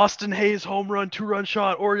 Austin Hayes home run, 2-run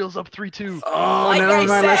shot, Orioles up 3-2. Oh, Like never I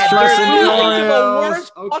mind. Let's said, trust they're in the losing to the Orioles.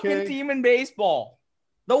 worst fucking Okay. team in baseball.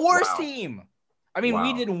 The worst Wow. team. I mean,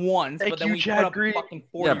 we Wow. did once, Thank but then you, we Chad put up Green. fucking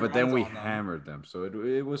 40 Yeah, but then runs we on them. hammered them, so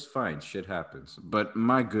it was fine. Shit happens. But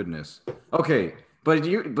my goodness. Okay, but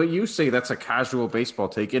you say that's a casual baseball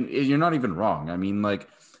take, and you're not even wrong. I mean, like,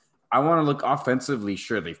 I want to look offensively.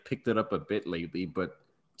 Sure, they've picked it up a bit lately, but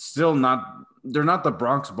still not. They're not the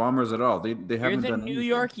Bronx Bombers at all. They You're haven't the done New anything.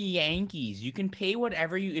 York Yankees. You can pay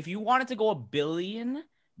whatever you. If you wanted to go $1 billion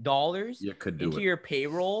You could do into it. your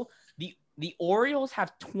payroll, the Orioles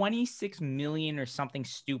have 26 million or something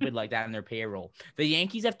stupid like that in their payroll. The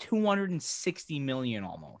Yankees have 260 million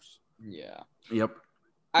almost. Yeah. Yep.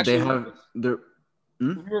 Actually, They have. They're.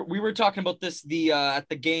 we were talking about this at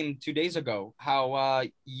the game 2 days ago. How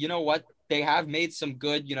you know what, they have made some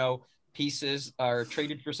good pieces, or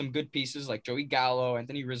traded for some good pieces like Joey Gallo,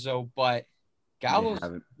 Anthony Rizzo, but Gallo's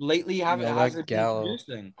lately hasn't been Gallo.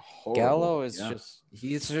 producing. Gallo is Yeah.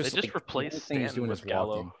 he's They just just like, replaced the only thing he's Stanton doing with is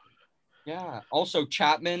Gallo. walking. Yeah. Also,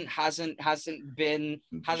 Chapman hasn't had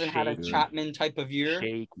a Shaky. Chapman type of year.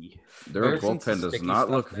 Shaky. Their Ever since the bullpen does sticky not stuff,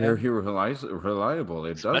 look man. very reliable.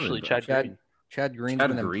 It Especially doesn't. Chad Green. Chad Green's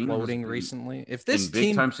Chad been Green has imploding been recently. If In this big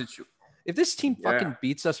team, time situation. If this team Yeah. fucking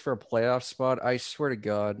beats us for a playoff spot, I swear to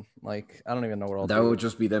God, like I don't even know what I'll That do. would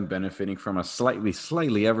just be them benefiting from a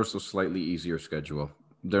slightly, ever so slightly easier schedule.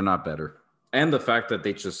 They're not better. And the fact that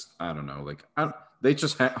they just, I don't know, like they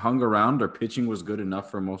just hung around. Their pitching was good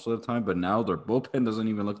enough for most of the time, but now their bullpen doesn't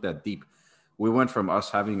even look that deep. We went from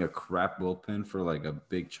us having a crap bullpen for like a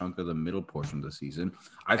big chunk of the middle portion of the season.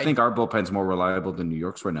 I think our bullpen's more reliable than New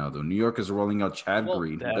York's right now, though. New York is rolling out Chad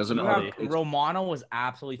Green, who doesn't know how to pitch. Romano was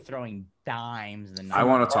absolutely throwing dimes. I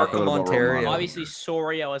want to talk a little about Romano. Obviously,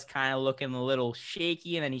 Soria was kind of looking a little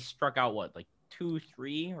shaky, and then he struck out like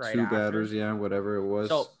 2-3 right Two after. batters, yeah, whatever it was.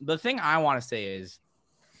 So the thing I want to say is,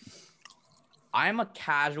 I'm a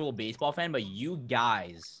casual baseball fan, but you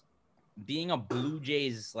guys, being a Blue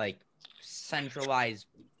Jays like centralized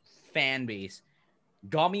fan base,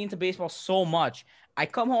 got me into baseball so much. I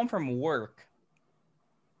come home from work,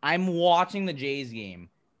 I'm watching the Jays game.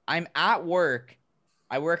 I'm at work.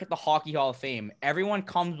 I work at the Hockey Hall of Fame. Everyone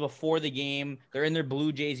comes before the game. They're in their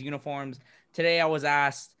Blue Jays uniforms. Today I was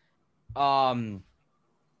asked something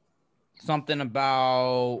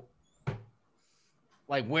about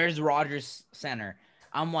like, where's Rogers Center?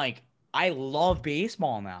 I'm like, I love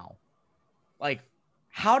baseball now. Like,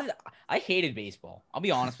 I hated baseball. I'll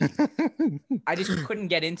be honest with you. I just couldn't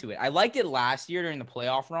get into it. I liked it last year during the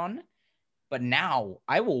playoff run, but now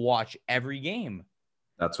I will watch every game.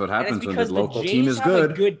 That's what happens when the the local Jays team is have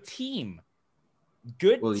good. A good team.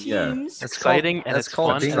 Good teams. Yeah. It's exciting and it's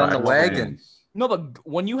fun. Being on the wagon. No, but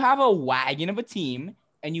when you have a wagon of a team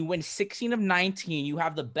and you win 16 of 19, you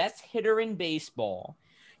have the best hitter in baseball.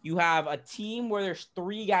 You have a team where there's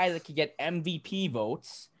 3 guys that could get MVP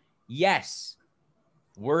votes. Yes,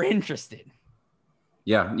 we're interested.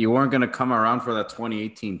 Yeah, you weren't going to come around for that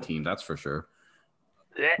 2018 team, that's for sure.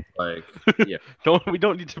 Like, yeah. We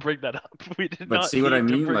don't need to bring that up. We did but not see what I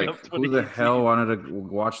need to mean? bring Like, up who the 2018. hell wanted to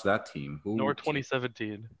watch that team? Nor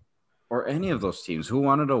 2017. Or any of those teams. Who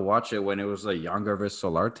wanted to watch it when it was the Yangervis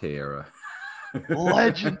Solarte era?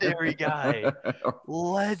 Legendary guy.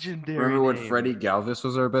 Legendary. Remember when name. Freddie Galvis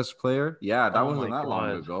was our best player? Yeah, that wasn't that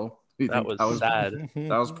long ago. That was sad.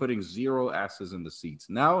 That was putting 0 asses in the seats.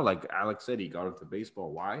 Now, like Alex said, he got into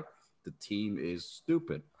baseball. Why? The team is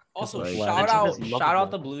stupid. Also, Like, shout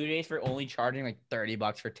out the Blue Jays for only charging like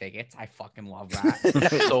 $30 for tickets. I fucking love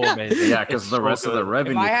that. So amazing. Yeah, because the rest of the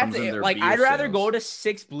revenue comes in their beer I'd rather sales. go to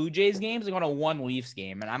 6 Blue Jays games than go to 1 Leafs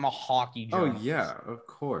game, and I'm a hockey journalist. Oh yeah, of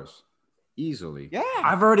course, easily. Yeah,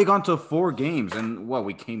 I've already gone to 4 games, and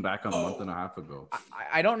we came back a month and a half ago.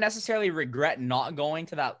 I don't necessarily regret not going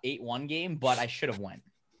to that 8-1 game, but I should have went.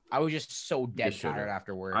 I was just so dead tired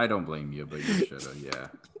after work. I don't blame you, but you should have. Yeah,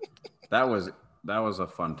 that was a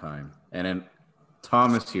fun time. And then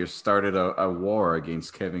Thomas here started a war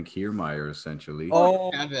against Kevin Kiermaier, essentially.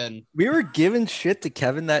 Oh, Kevin. we were giving shit to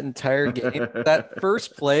Kevin that entire game. That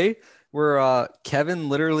first play where Kevin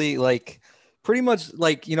literally like pretty much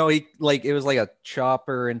like, you know, he like it was like a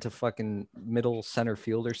chopper into fucking middle center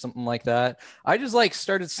field or something like that. I just like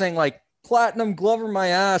started saying like platinum Glover my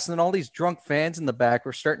ass, and then all these drunk fans in the back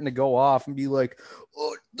were starting to go off and be like,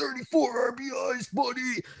 oh, 34 RBIs,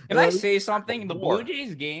 buddy. Can I say something? The Blue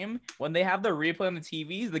Jays game, when they have the replay on the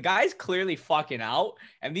TVs, the guy's clearly fucking out,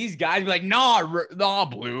 and these guys be like, nah,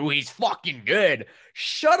 Blue, he's fucking good.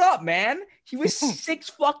 Shut up, man. He was 6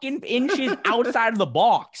 fucking inches outside of the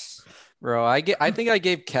box. Bro, I think I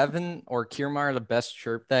gave Kevin or Kiermaier the best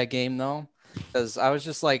chirp that game though. Because I was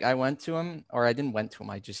just like, I went to him, or I didn't went to him.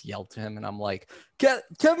 I just yelled to him, and I'm like,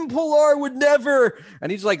 Kevin Pillar would never.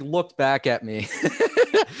 And he's like, looked back at me.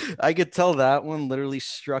 I could tell that one literally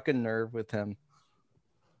struck a nerve with him.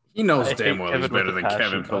 He knows damn well he's better than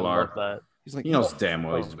Kevin Pillar. He's like, he knows damn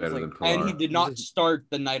well he's better than Pillar. And he did not start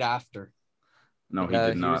the night after. No, he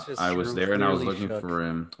did not. I was there and I was looking for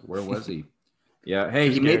him. Where was he? Yeah. Hey,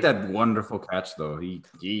 he made that wonderful catch though.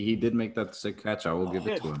 He did make that sick catch. I will give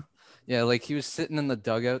it to him. Yeah, like he was sitting in the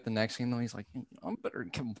dugout the next game though. He's like, I'm better than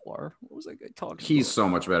Kevin Pillar. What was that guy talking He's about? so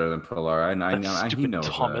much better than Pillar. I know. He knows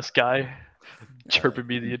Thomas guy chirping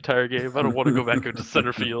me the entire game. I don't want to go back into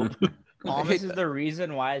center field. Thomas is the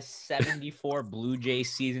reason why 74 Blue Jay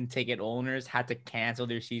season ticket owners had to cancel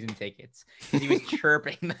their season tickets. He was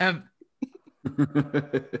chirping them.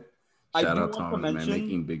 Shout out Thomas, man,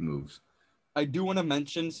 making big moves. I do want to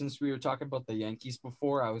mention, since we were talking about the Yankees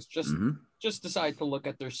before, I was just decided to look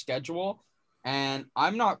at their schedule, and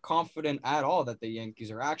I'm not confident at all that the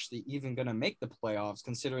Yankees are actually even going to make the playoffs,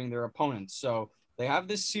 considering their opponents. So they have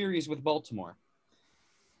this series with Baltimore.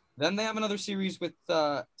 Then they have another series with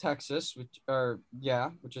Texas, which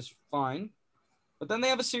is fine. But then they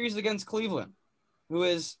have a series against Cleveland, who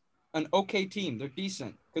is an okay team. They're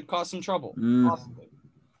decent. Could cause some trouble, possibly.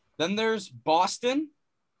 then there's Boston,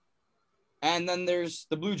 and then there's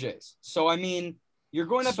the Blue Jays. So, I mean, you're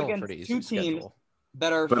going up Still a against pretty two easy teams schedule.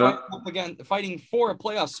 that are fighting for a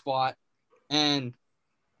playoff spot, and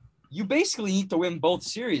you basically need to win both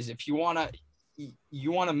series if you want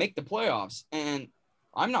to make the playoffs. And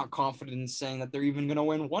I'm not confident in saying that they're even going to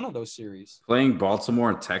win one of those series. Playing Baltimore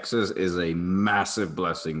and Texas is a massive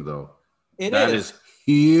blessing, though. That is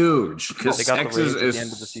huge because They got the Texas Rays at the is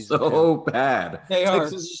end of the season, so bad. They are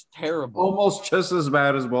Texas is terrible. almost just as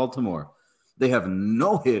bad as Baltimore. They have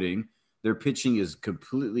no hitting. Their pitching is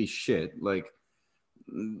completely shit. Like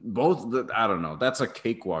I don't know. That's a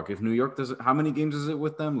cakewalk. If New York does it, how many games is it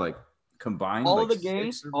with them? Like combined? All like of the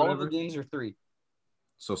games are 3.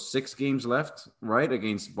 So 6 games left, right,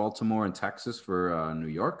 against Baltimore and Texas for New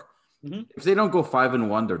York. Mm-hmm. If they don't go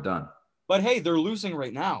 5-1, they're done. But hey, they're losing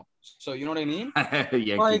right now. So you know what I mean?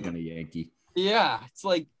 Yankee gonna Yankee. Yeah, it's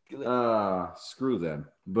like screw them.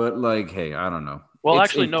 But like, hey, I don't know. Well,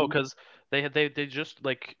 actually, no, because they just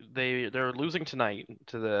like they're losing tonight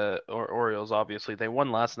to the Orioles. Obviously, they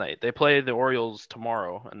won last night. They play the Orioles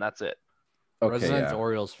tomorrow, and that's it. Okay, Resident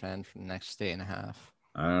Orioles fan for the next day and a half.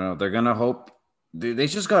 I don't know. They're gonna hope. They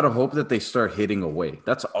just gotta hope that they start hitting away.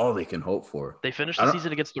 That's all they can hope for. They finish the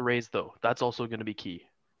season against the Rays, though. That's also going to be key.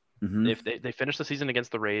 Mm-hmm. If they finish the season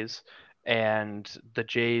against the Rays, and the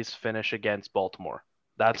Jays finish against Baltimore,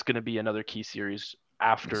 that's going to be another key series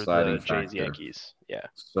after Deciding the Jays factor. Yankees. Yeah.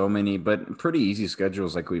 So many, but pretty easy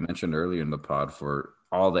schedules, like we mentioned earlier in the pod, for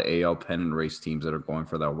all the AL pennant race teams that are going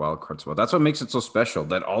for that wild card spot. That's what makes it so special,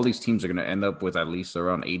 that all these teams are going to end up with at least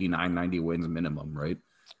around 89, 90 wins minimum, right?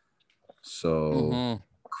 So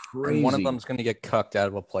crazy. And one of them's going to get cucked out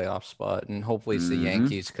of a playoff spot, and hopefully it's the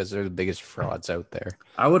Yankees because they're the biggest frauds out there.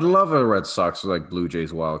 I would love a Red Sox like Blue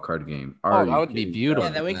Jays wild card game. That would be beautiful.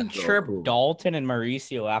 Yeah, then we can chirp Dalton and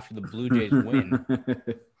Mauricio after the Blue Jays win.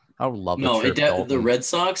 I would love the Red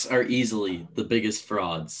Sox are easily the biggest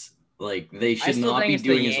frauds. Like they should not be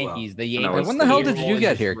doing as well. The Yankees. When the hell did you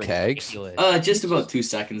get here, Kegs? Just about 2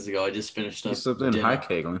 seconds ago. I just finished up. Hi,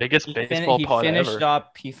 Kaghlen. Biggest baseball pod ever.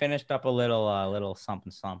 He finished up a little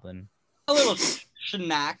something. a little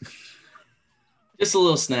snack. Just a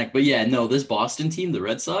little snack. But yeah, no, this Boston team, the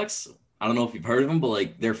Red Sox, I don't know if you've heard of them, but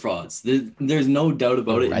like they're frauds. There's no doubt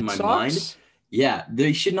about it in my mind. Yeah,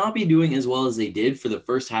 they should not be doing as well as they did for the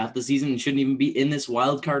first half of the season and shouldn't even be in this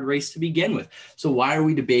wild card race to begin with. So why are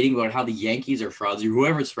we debating about how the Yankees are frauds or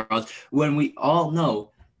whoever's frauds when we all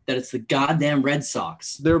know that it's the goddamn Red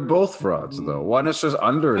Sox? They're both frauds, though. One is just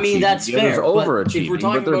underachieving. I mean, that's fair. But if we're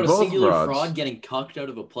talking about a singular fraud getting cucked out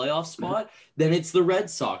of a playoff spot, then it's the Red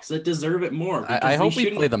Sox that deserve it more. I hope we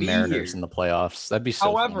play the Mariners in the playoffs. That'd be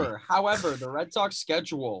so funny. However, the Red Sox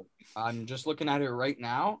schedule, I'm just looking at it right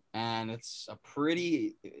now, and it's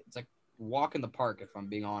like walk in the park, if I'm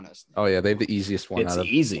being honest. Oh yeah, they have the easiest one. It's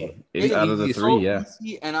easy. It's out of the 3, so yeah.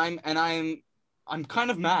 Easy, and I'm kind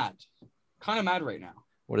of mad. Right now.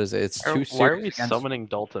 What is it? It's 2 series. Why are we summoning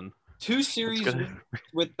Dalton? 2 series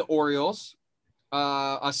with the Orioles,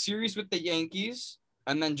 a series with the Yankees,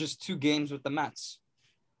 and then just 2 games with the Mets.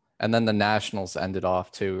 And then the Nationals ended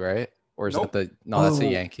off too, right? Or is that that's the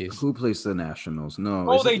Yankees? Who plays the Nationals? No.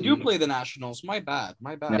 Oh, they do play the Nationals. My bad.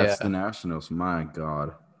 That's the Nationals. My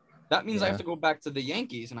God. That means I have to go back to the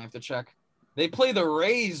Yankees and I have to check. They play the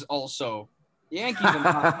Rays also. Yankees.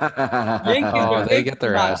 They get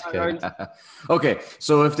their ass kicked. Okay,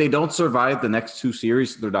 so if they don't survive the next 2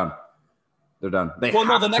 series, they're done. If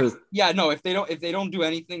they don't do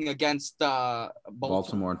anything against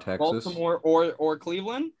Baltimore and Texas, Baltimore or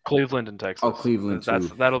Cleveland, and Texas. Oh, Cleveland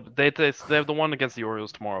too. They have the one against the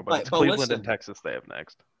Orioles tomorrow, but it's Cleveland and Texas they have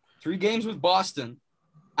next. 3 games with Boston,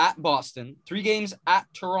 at Boston, 3 games at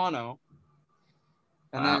Toronto,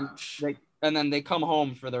 and then they come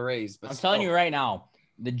home for the Rays. But I'm telling you right now,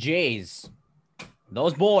 the Jays,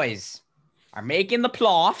 those boys, are making the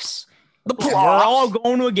playoffs. We're all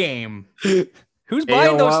going to a game. Who's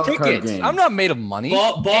buying those tickets? I'm not made of money.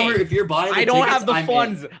 Bomber, if you're buying I don't have the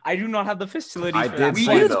funds. I do not have the facilities for that.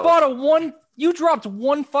 You just bought you dropped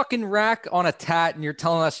 1 fucking rack on a tat and you're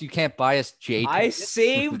telling us you can't buy us J tickets? I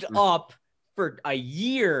saved up for a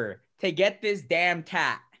year to get this damn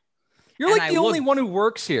tat. You're like the only one who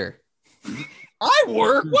works here. I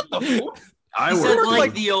work? What the fuck? I work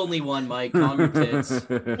like the only one, Mike. Calm your tits.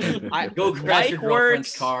 Go crash your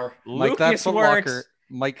girlfriend's car. Lucas works.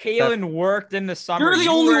 Kaghlen worked in the summer. You're the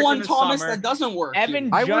only one, Thomas, that doesn't work.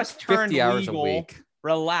 Evan just turned 50 hours legal. A week.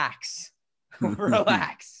 Relax.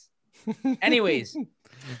 Anyways,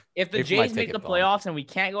 if the Jays make the playoffs and we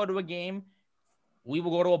can't go to a game, we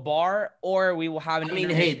will go to a bar or we will have an. I mean,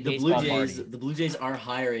 hey, baseball party. The Blue Jays are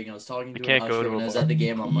hiring. I was talking to an can't go usher to when a I was bar. at the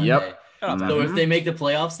game on Monday. Yep. So if they make the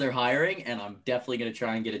playoffs, they're hiring, and I'm definitely gonna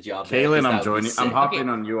try and get a job there. Kaylin, 'cause I'm that would be joining. I'm sick. hopping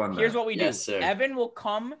on you on that. Here's what we do. Yes, sir. Evan will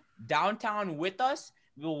come downtown with us.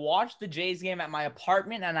 We'll watch the Jays game at my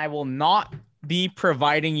apartment, and I will not be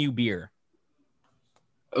providing you beer.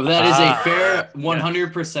 That is a fair,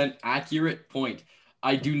 100% accurate point.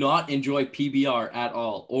 I do not enjoy PBR at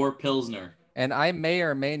all or Pilsner. And I may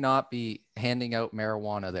or may not be handing out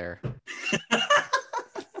marijuana there.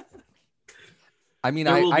 I mean,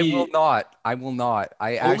 I will not. I will not.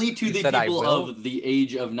 I only to the said people of the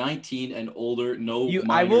age of 19 and older. No,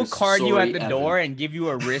 I will card you at the Evan. door and give you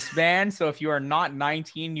a wristband. So if you are not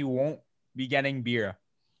 19, you won't be getting beer.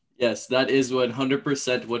 Yes, that is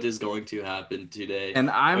 100% what is going to happen today.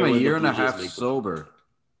 And I'm Or a when the year and a Blue Jays half make- sober,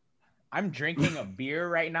 I'm drinking a beer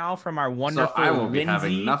right now from our so wonderful I will be Lindsay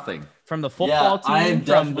having nothing. from the football I am team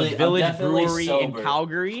from the definitely- I'm Village definitely Brewery sober. in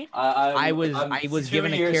Calgary. I'm I was 2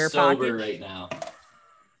 given a years care sober package. right now.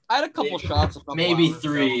 I had a couple shots. Maybe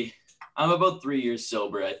 3. I'm about 3 years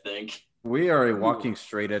sober, I think. We are a walking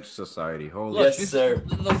straight edge society. Holy Look, Yes, sir.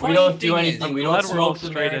 The We funny don't do thing is- anything. We Glad don't we're all smoke the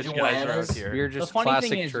straight edge guys around marijuanas. here. You're The just funny classic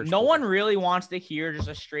thing is, church no boy. one really wants to hear just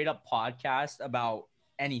a straight up podcast about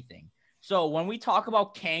anything. So when we talk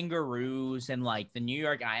about kangaroos and like the New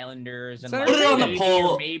York Islanders and Put like, it on the maybe poll,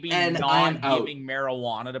 or maybe and I'm not out. giving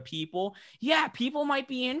marijuana to people, yeah, people might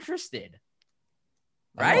be interested,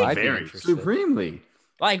 Oh, right? I'd be Very interested. supremely.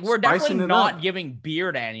 Like we're Spicing definitely it not up. giving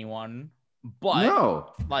beer to anyone, but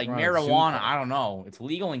No. like We're on a Zoom marijuana, call. I don't know. It's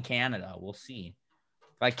legal in Canada. We'll see.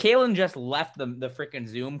 Like Kaghlen just left the freaking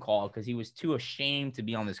Zoom call because he was too ashamed to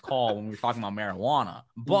be on this call when we were talking about marijuana.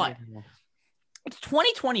 But it's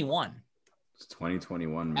 2021 It's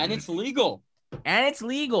 2021, man. And it's legal. and it's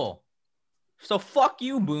legal. So fuck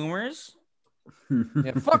you, boomers.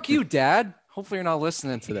 Yeah, fuck you, Dad. Hopefully you're not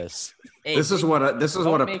listening to this. Hey, this is Big- what a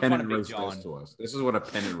don't make fun pennant of Big race John. does to us. This is what a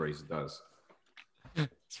pennant race does.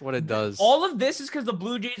 That's what it does. All of this is because the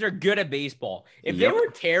Blue Jays are good at baseball. If they Yep. were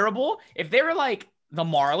terrible, if they were like the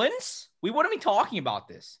Marlins, we wouldn't be talking about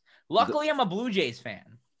this. Luckily, I'm a Blue Jays fan.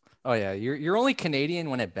 Oh yeah, you're only Canadian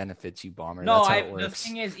when it benefits you, Bomber. No, That's how it the works.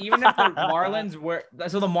 thing is, even if the Marlins were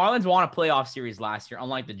so the Marlins won a playoff series last year,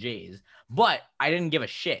 unlike the Jays, but I didn't give a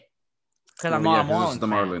shit because I'm not a Marlins. It's the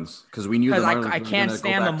fan. Marlins. Because we knew the Because Marlins. I were can't gonna go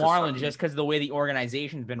stand the back to Marlins sucking. just because the way the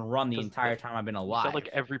organization's been run the entire time I've been You alive. sound like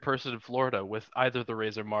every person in Florida with either the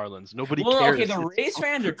Rays or Marlins. Nobody Well, cares. okay, the It's- Rays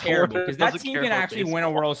fans are Florida terrible because that doesn't team care can about actually win a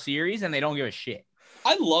baseball. World Series and they don't give a shit.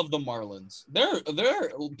 I love the Marlins. They're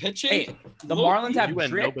pitching. Hey, the look, Marlins have You and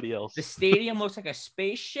drip. nobody else. The stadium looks like a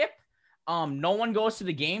spaceship. No one goes to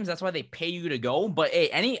the games. That's why they pay you to go. But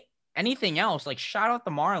hey, anything else, like shout out the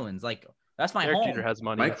Marlins. Like that's my Derek home. Jeter has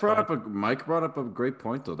money. Mike it's brought fine. up a great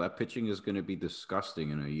point though. That pitching is going to be disgusting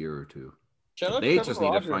in a year or two. Shout out They to just Trevor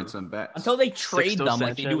need to find Rogers. some bats. Until they trade Sixto them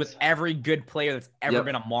like they do with Sanchez. every good player that's ever Yep.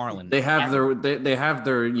 been a Marlin. They have Ever. they have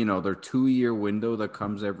their their 2-year window that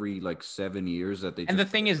comes every like 7 years that they. And the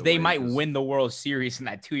just thing give is, they away might just- win the World Series in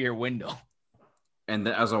that 2-year window. and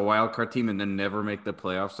as a wild card team, and then never make the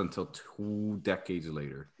playoffs until 2 decades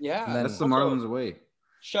later. Yeah, And then- That's the also, Marlins way.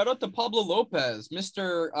 Shout out to Pablo Lopez,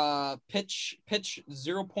 Mr. Pitch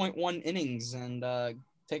 0.1 innings and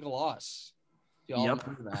take a loss. If y'all Yep.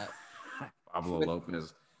 remember that. Pablo With-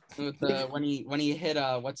 Lopez. With, when he hit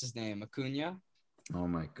what's his name, Acuna. Oh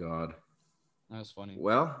my God. That was funny.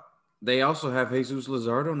 Well, they also have Jesus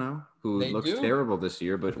Luzardo now, who They looks do. terrible this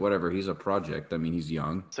year, but whatever. He's a project. I mean, he's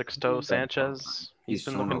young. Sixto Sanchez. He's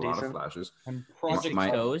been shown a looking lot of decent. flashes. And Project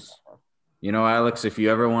My- Those. You know, Alex, if you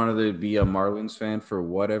ever wanted to be a Marlins fan for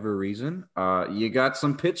whatever reason, you got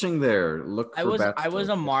some pitching there. Look for bats I was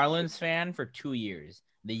to a pitch. Marlins fan for 2 years.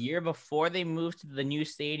 The year before they moved to the new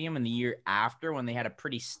stadium and the year after when they had a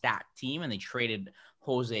pretty stacked team and they traded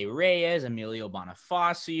Jose Reyes, Emilio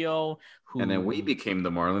Bonifacio, who And then we became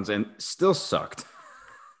the Marlins and still sucked.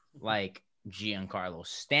 like Giancarlo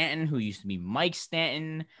Stanton, who used to be Mike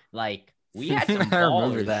Stanton. Like we had some I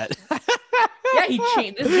remember ballers. that. Yeah, he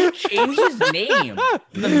changed. This dude changed his name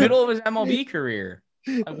in the middle of his MLB career.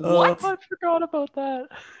 Like, what? I forgot about that.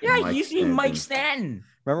 Yeah, Mike he used to be Mike Stanton.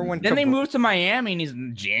 Remember when? Then they moved to Miami, and he's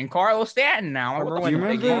Giancarlo Stanton now. Like, Remember what Do the you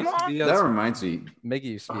when fuck is remember? going on? That reminds me. Miggy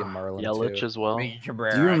used to be a Marlin Yelich too. as well.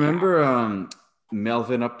 Cabrera. Do you remember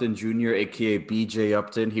Melvin Upton Jr., aka BJ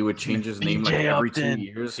Upton? He would change his name like BJ every Upton, 2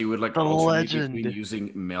 years. He would like the alternate legend. between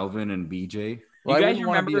using Melvin and BJ. Well, You I guys wouldn't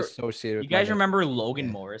want to be remember- associated with You guys my- remember Logan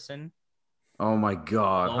Morrison? Oh my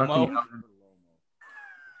God! How can Lomo? you not remember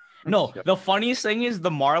No, the funniest thing is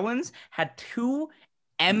the Marlins had 2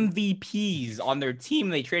 MVPs on their team.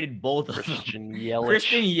 They traded both of them. Christian Yelich.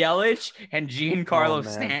 Christian Yelich and Giancarlo Oh,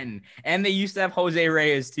 man. Stanton. And they used to have Jose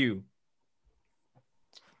Reyes too.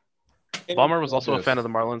 Ballmer was also a fan of the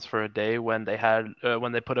Marlins for a day when they had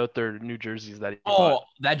when they put out their new jerseys that he Oh, bought.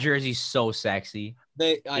 that jersey's so sexy.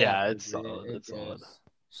 It's solid. It's solid.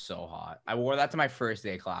 So hot. I wore that to my first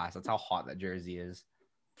day of class. That's how hot that jersey is.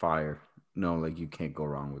 Fire. No, like you can't go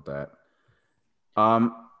wrong with that.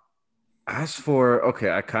 As for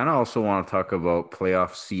I kind of also want to talk about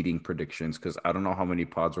playoff seeding predictions because I don't know how many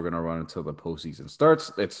pods we're gonna run until the postseason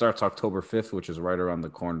starts. It starts October 5th, which is right around the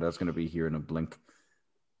corner. That's gonna be here in a blink.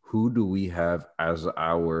 Who do we have as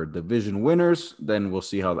our division winners? Then we'll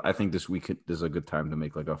see how. I think this week is a good time to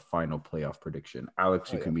make like a final playoff prediction.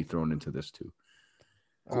 Alex, you can be thrown into this too.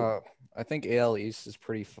 Cool. I think AL East is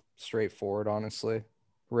pretty straightforward, honestly.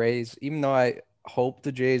 Rays, even though I hope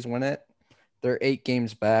the Jays win it, they're 8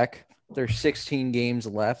 games back. There's 16 games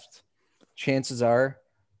left. Chances are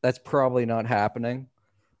that's probably not happening.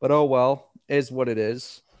 But oh well, it is what it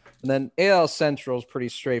is. And then AL Central is pretty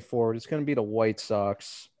straightforward. It's going to be the White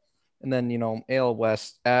Sox. And then, AL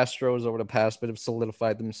West, Astros over the past bit have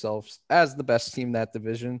solidified themselves as the best team in that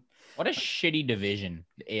division. What a shitty division,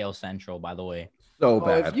 the AL Central, by the way. So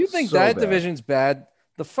bad. If you think so that bad. division's bad,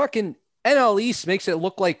 the fucking NL East makes it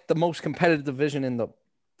look like the most competitive division in the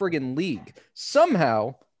friggin' league.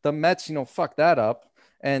 Somehow, the Mets, fuck that up,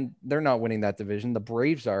 and they're not winning that division. The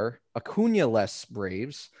Braves are. Acuna-less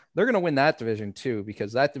Braves. They're going to win that division, too,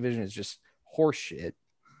 because that division is just horseshit.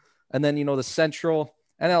 And then, the Central,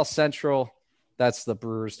 NL Central, that's the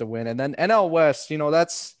Brewers to win. And then NL West,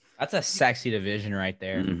 That's a sexy division right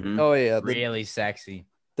there. Mhm. oh, yeah. Really sexy.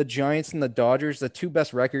 The Giants and the Dodgers, the 2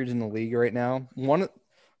 best records in the league right now. One of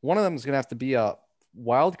them is going to have to be a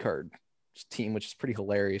wild card team, which is pretty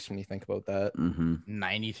hilarious when you think about that. Mm-hmm.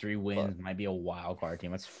 93 wins might be a wild card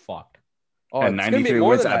team. That's fucked. Oh, And it's gonna be 93 more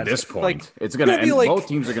wins than at that. this It's point. like, It's going to be end. like- Both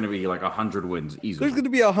teams are going to be like 100 wins easily. there's going to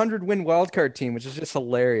be a 100-win wild card team, which is just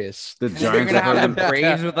hilarious. The They're Giants gonna are have going the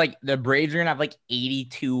Braves with the Braves are gonna have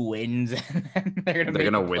 82 wins. And they're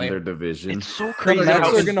gonna win their division. It's so The crazy. Mets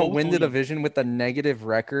how are in going to both win the leagues- division with a negative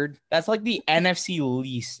record. That's like the NFC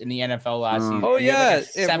least in the NFL last season. Oh, And you have,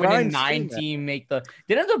 yeah, it 7 rhymes and 9 saying that. team make the.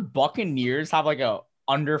 Didn't the Buccaneers have a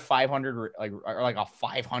under 500 or a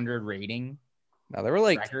 500 rating No, they were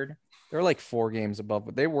like record? 4 games above,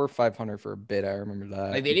 but they were 500 for a bit. I remember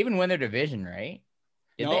that. They didn't even win their division, right?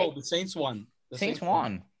 Did No, they? the Saints won. The Saints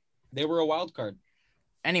won. They were a wild card.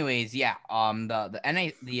 Anyways, yeah. The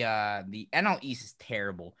NL East is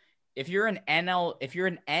terrible. If you're an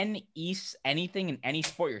N East anything in any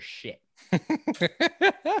sport, you're shit.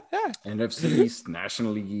 NFC East,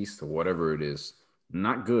 National League East, or whatever it is.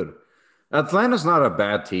 Not good. Atlanta's not a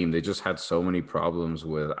bad team. They just had so many problems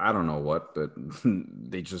with, I don't know what, but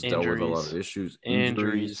they just dealt with a lot of issues.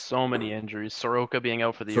 Injuries, so many injuries. Soroka being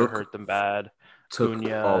out for the year hurt them bad.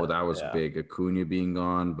 Acuna, that was yeah. big. Acuna being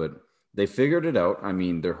gone, but they figured it out. I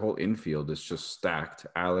mean, their whole infield is just stacked.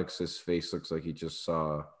 Alex's face looks like he just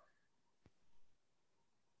saw.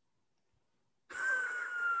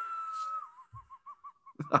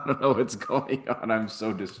 I don't know what's going on. I'm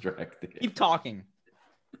so distracted. Keep talking.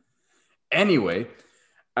 Anyway,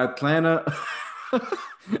 Atlanta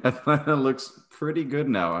looks pretty good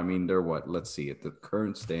now. I mean, they're what? Let's see. At the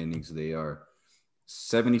current standings, they are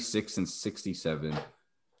 76 and 67.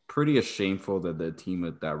 Pretty shameful that the team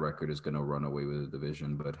at that record is going to run away with the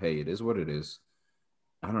division. But hey, it is what it is.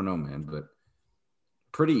 I don't know, man. But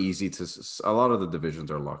pretty easy to. A lot of the divisions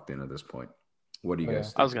are locked in at this point. What do you guys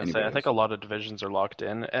think? I was going to say, I Anybody think a lot of divisions are locked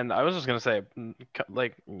in. And I was just going to say,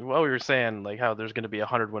 like, while we were saying, like, how there's going to be a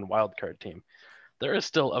 100-win wildcard team, there is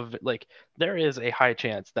still there is a high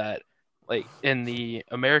chance that, like, in the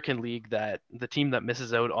American League, that the team that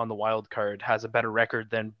misses out on the wild card has a better record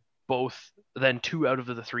than 2 out of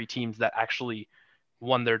the 3 teams that actually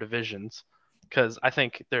won their divisions. Because I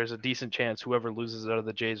think there's a decent chance whoever loses out of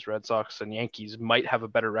the Jays, Red Sox, and Yankees might have a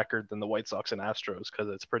better record than the White Sox and Astros because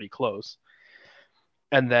it's pretty close.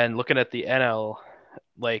 And then looking at the NL,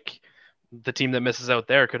 like, the team that misses out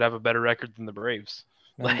there could have a better record than the Braves.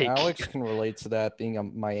 And Like, Alex can relate to that, being a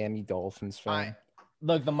Miami Dolphins fan.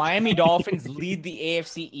 Look, the Miami Dolphins lead the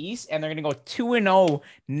AFC East, and they're going to go 2-0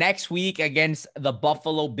 next week against the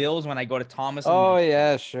Buffalo Bills when I go to Thomas. Oh,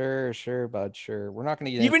 yeah, sure, bud, sure. We're not going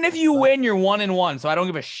to get Even if you win, you're 1-1, so I don't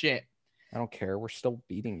give a shit. I don't care. We're still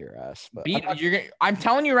beating your ass. But I'm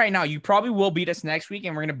telling you right now, you probably will beat us next week,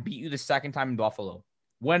 and we're going to beat you the second time in Buffalo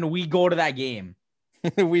when we go to that game.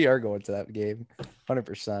 we are going to that game,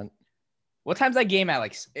 100%. What time's that game at?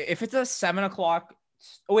 Like, if it's a 7 o'clock.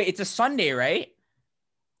 Oh, wait, it's a Sunday, right?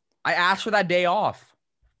 I asked for that day off.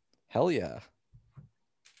 Hell yeah.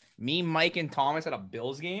 Me, Mike, and Thomas at a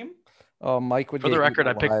Bills game. Oh, Mike would. For get the record,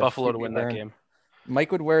 I eaten picked alive. Buffalo He'd to be win that wearing- game.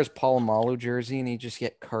 Mike would wear his Palomalu jersey and he'd just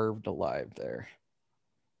get carved alive there.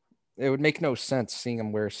 It would make no sense seeing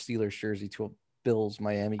him wear a Steelers jersey to a Bills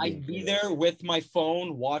Miami game. I'd be there with my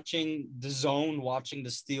phone watching the zone, watching the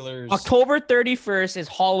Steelers. October 31st is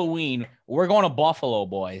Halloween. We're going to Buffalo,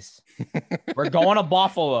 boys. We're going to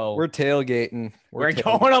Buffalo. We're tailgating. We're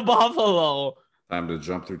going to Buffalo. Time to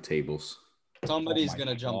jump through tables. Somebody's Oh my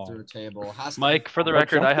gonna jump God. through a table. Has to Mike, be- for the Well,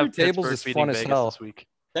 record, I jump have through tables Pittsburgh is beating fun as Vegas hell. this week.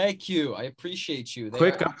 Thank you. I appreciate you. They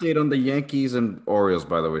Quick are- update on the Yankees and Orioles,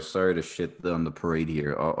 by the way. Sorry to shit on the parade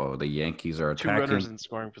here. The Yankees are Two attacking. runners in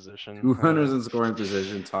scoring position. Two runners in scoring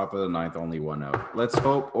position, top of the ninth, only one out. Let's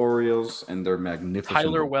hope Orioles and their magnificent.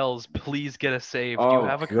 Tyler Wells, please get a save. Oh, you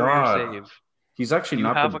have a God. career save. He's actually You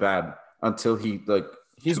not have been bad until he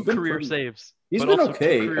he's Two been career pretty- saves. He's but been also two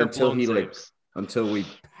okay career until blown he saves. until we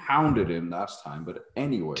pounded him last time. But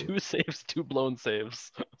anyway, Two saves, two blown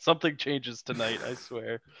saves. Something changes tonight, I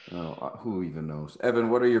swear. who even knows? Evan,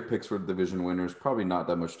 what are your picks for division winners? Probably not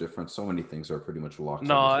that much different. So many things are pretty much locked.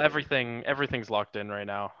 No, in. everything's locked in right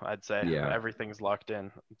now. I'd say. Yeah. Everything's locked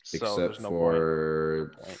in. So except there's no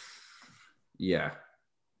for point. yeah.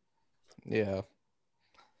 Yeah.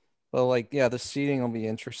 Well, the seeding will be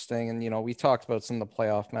interesting. And, we talked about some of the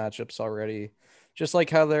playoff matchups already. Just like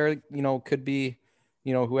how there, could be,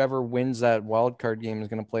 whoever wins that wild card game is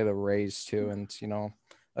going to play the Rays too. And,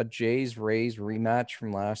 a Jays-Rays rematch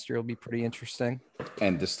from last year will be pretty interesting.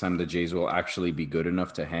 And this time the Jays will actually be good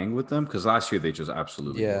enough to hang with them because last year they just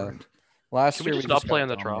absolutely weren't. Last Can year we we just stop got playing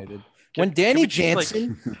the Trop? dominated. Can- When can Danny we just,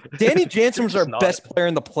 Danny Jansen was our Just not. best player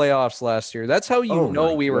in the playoffs last year. That's how you Oh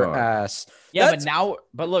know my we were God. ass. Yeah, That's-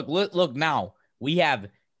 but look now. We have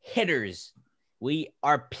hitters.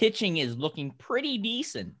 Our pitching is looking pretty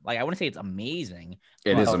decent. Like, I wouldn't say it's amazing.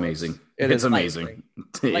 It is Well, amazing. it It's is amazing.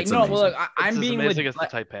 Like, It's no, amazing. but look, It's I'm as being amazing with as the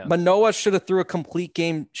tight pants. Manoah should have threw a complete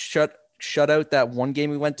game shut out that one game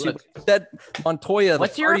we went to. Look, That Montoya.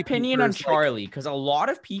 What's the your party opinion on poopers, Charlie? Because a lot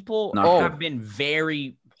of people Not have good. been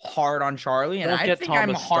very hard on Charlie, and Don't I get think I'm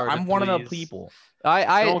Thomas hard. I'm started, one of the please. people.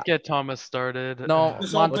 I Don't get Thomas started. no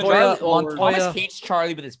There's all Montoya. Charlie- Thomas Montoya. hates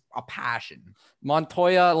Charlie with a passion.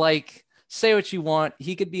 Montoya. Say what you want.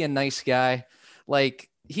 He could be a nice guy.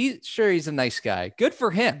 He's a nice guy. Good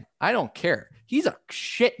for him. I don't care. He's a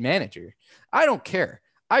shit manager. I don't care.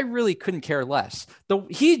 I really couldn't care less.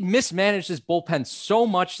 He mismanaged his bullpen so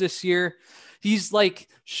much this year. He's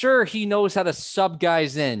sure, he knows how to sub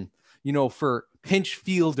guys in, for pinch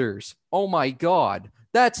fielders. Oh my God.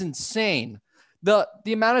 That's insane. The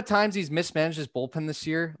amount of times he's mismanaged his bullpen this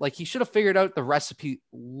year, he should have figured out the recipe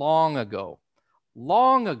long ago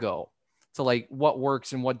to what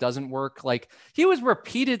works and what doesn't work. He was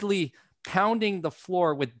repeatedly pounding the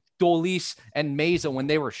floor with Dolis and Meza when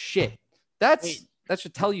they were shit. That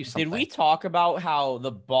should tell you something. Did we talk about how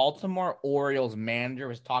the Baltimore Orioles manager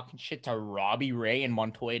was talking shit to Robbie Ray and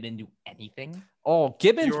Montoya didn't do anything? Oh,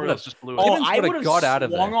 Gibbons The would Orioles have just blew it. Gibbons I would've would have got out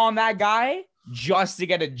of swung there. on that guy just to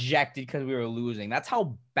get ejected because we were losing. That's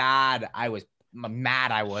how bad I was.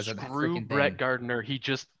 Mad I was at that Screw freaking Brett thing. Gardner. He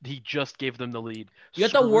just gave them the lead. You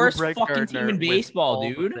got the Screw worst Brett fucking Gardner team in with baseball, all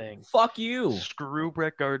the dude. things. Fuck you. Screw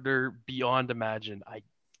Brett Gardner beyond imagine.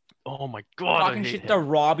 Oh my God. I Talking hate shit him. to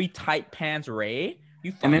Robbie Tight Pants Ray.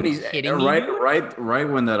 You And then fucking he's kidding me? right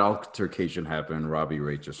when that altercation happened, Robbie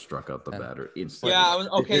Ray just struck out the batter instantly. Yeah,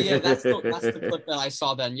 okay, that's the clip that I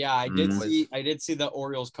saw then. Yeah, I did Mhm. I did see the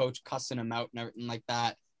Orioles coach cussing him out and everything like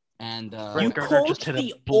that. And You Brett Gardner just coach hit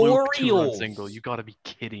the a bloop two-run Orioles. single. You got to be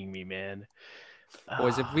kidding me, man.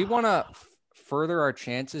 Boys, if we want to further our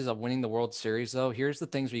chances of winning the World Series, though, here's the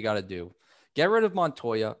things we got to do. Get rid of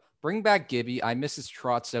Montoya. Bring back Gibby. I miss his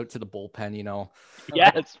trots out to the bullpen,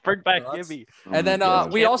 Yes, bring back That's- Gibby. Oh And my then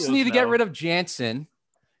God. we also need to get now. rid of Jansen.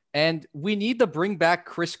 And we need to bring back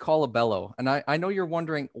Chris Colabello. And I know you're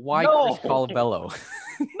wondering why Chris No. Colabello.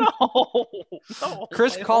 No.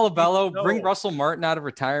 Chris I hope Colabello, no. bring Russell Martin out of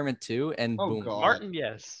retirement too. And Oh, boom. God. Martin,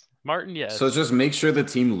 yes. Martin, yes. So just make sure the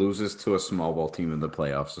team loses to a small ball team in the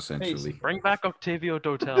playoffs, essentially. Bring back Octavio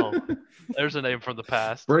Dotel. There's a name from the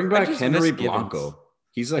past. Bring back just Henry miss Gibbons. Blanco.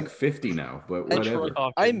 He's 50 now, but And whatever. Troy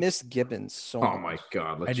Hawkins. I miss Gibbons so Oh much. my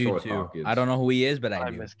God, I let's do show it too. Hawkins. I don't know who he is, but I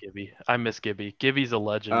I do. miss Gibby. Gibby's a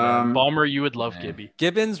legend. Man. Bomber, you would love man. Gibby.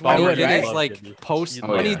 Gibbons, when he Bomber, did right? his Gibby. post, You'd Oh,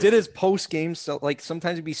 when love he yeah. did his post game, so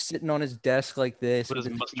sometimes he'd be sitting on his desk like this With his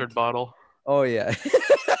his mustard feet- bottle. Oh yeah,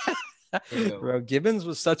 Ew. bro. Gibbons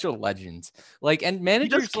was such a legend. And He does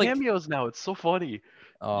managers cameos now. It's so funny.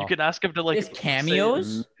 oh, You can ask him to His say-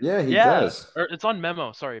 cameos? Yeah, he Yeah, does. or it's on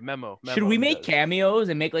Memo. Sorry, Memo. Should we he make does. cameos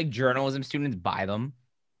and make journalism students buy them?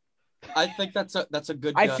 I think that's a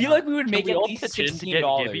good. I feel like we would Can make we at all least pitch in to $16.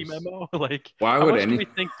 get Gibby memo? Like, Why how would much do any? we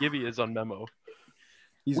think Gibby is on memo?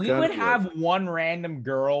 We would have one random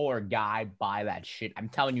girl or guy buy that shit. I'm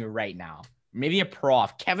telling you right now. Maybe a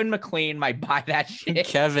prof. Kevin McLean might buy that shit.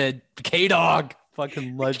 Kevin, K-Dog,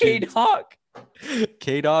 fucking legend. K-Dog.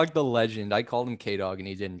 K-Dog, the legend. I called him K-Dog and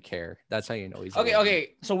he didn't care. That's how you know he's a legend. Okay.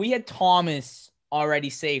 So we had Thomas already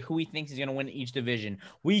say who he thinks is going to win each division.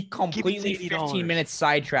 We completely $80. 15 minutes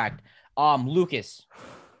sidetracked. Lucas,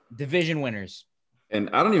 division winners. And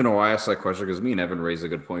I don't even know why I asked that question because me and Evan raised a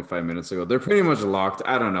good point 5 minutes ago. They're pretty much locked.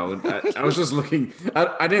 I don't know. I was just looking.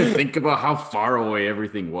 I didn't think about how far away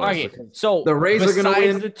everything was. Okay, so the Rays are going to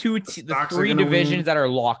win. The three divisions that are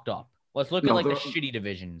locked up. Let's look at the shitty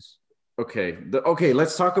divisions. Okay.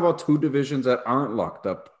 Let's talk about two divisions that aren't locked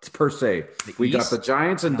up per se. We got the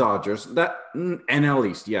Giants and Dodgers. That NL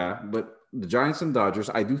East, yeah. But the Giants and Dodgers,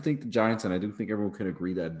 I do think the Giants, and I do think everyone can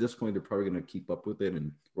agree that at this point they're probably going to keep up with it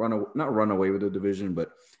and not run away with the division,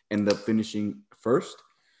 but end up finishing first.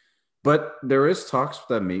 But there is talks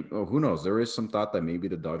that who knows? There is some thought that maybe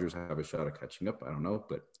the Dodgers have a shot at catching up. I don't know,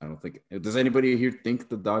 but I don't think. Does anybody here think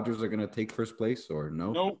the Dodgers are going to take first place or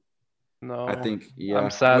no? Nope. No, I think, yeah.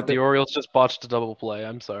 I'm sad the Orioles just botched a double play.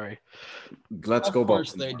 I'm sorry. Let's go. Of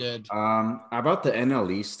course they did. About the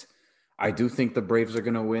NL East, I do think the Braves are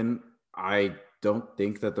going to win. I don't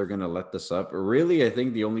think that they're going to let this up. Really, I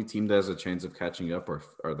think the only team that has a chance of catching up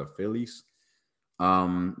are the Phillies.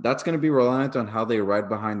 That's going to be reliant on how they ride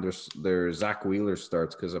behind their Zach Wheeler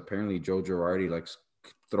starts because apparently Joe Girardi likes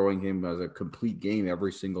throwing him as a complete game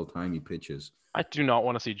every single time he pitches. I do not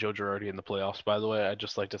want to see Joe Girardi in the playoffs, by the way. I'd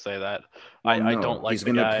just like to say that. Well, I don't like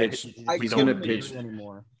the guy. He's going to pitch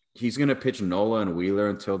anymore. He's going to pitch Nola and Wheeler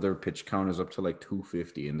until their pitch count is up to like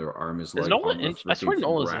 250 and their arm is like Nola I swear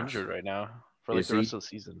Nola's injured right now for like the rest of the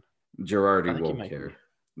season. Girardi won't care.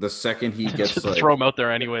 The second he gets just throw him out there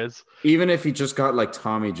anyways. Even if he just got like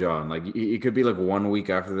Tommy John, like it could be like 1 week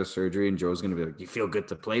after the surgery and Joe's going to be like, "You feel good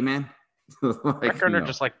to play, man?" Brett Gardner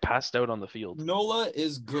just like passed out on the field. Nola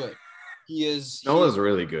is good. Nola's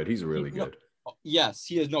really good. He's really good. Yes,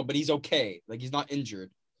 he is. No, but he's okay. Like he's not injured.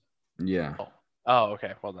 Yeah. Oh,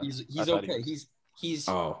 okay. Well then, he's okay. He's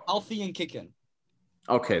healthy and kicking.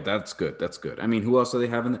 Okay, that's good. That's good. I mean, who else do they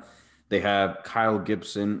have They have Kyle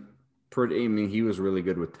Gibson. He was really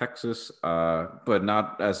good with Texas, but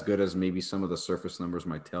not as good as maybe some of the surface numbers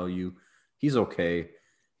might tell you. He's okay.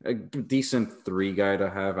 A decent 3 guy to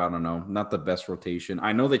have. I don't know. Not the best rotation.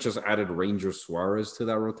 I know they just added Ranger Suarez to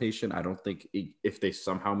that rotation. I don't think if they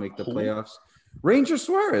somehow make the playoffs. Ranger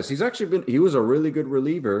Suarez. He was a really good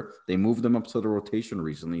reliever. They moved him up to the rotation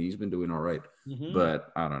recently. He's been doing all right. Mm-hmm. But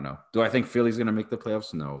I don't know. Do I think Philly's going to make the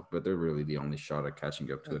playoffs? No, but they're really the only shot at catching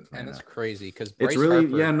up to Atlanta. And it's crazy because it's really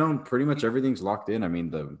pretty much everything's locked in. I mean,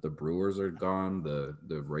 the Brewers are gone.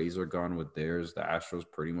 The Rays are gone with theirs. The Astros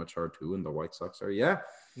pretty much are too, and the White Sox are. Yeah.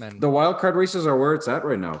 The wild card races are where it's at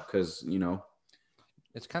right now because,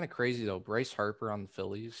 it's kind of crazy though. Bryce Harper on the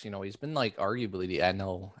Phillies, he's been like arguably the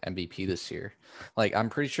NL MVP this year. Like I'm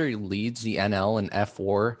pretty sure he leads the NL in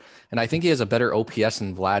F4, and I think he has a better OPS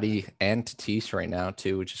than Vladdy and Tatis right now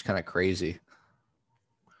too, which is kind of crazy.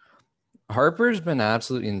 Harper's been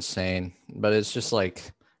absolutely insane, but it's just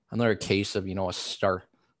like another case of a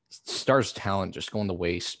star's talent just going to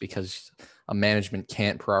waste because a management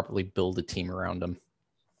can't properly build a team around him.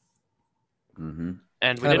 Mm-hmm.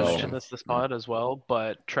 And we didn't mention this pod as well,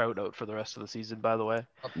 but Trout out for the rest of the season, by the way.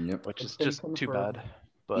 Yep. Which is just too bad.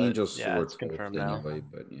 But Angels it's confirmed now. Anyway,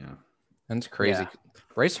 but yeah. And it's crazy. Yeah.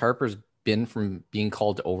 Bryce Harper's been from being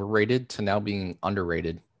called overrated to now being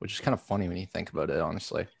underrated, which is kind of funny when you think about it,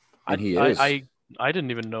 honestly. And he is. I didn't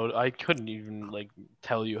even know. I couldn't even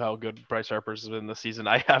tell you how good Bryce Harper's been this season.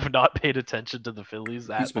 I have not paid attention to the Phillies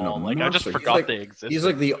at all. I just forgot they existed. He's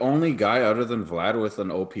like the only guy other than Vlad with an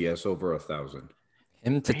OPS over 1,000.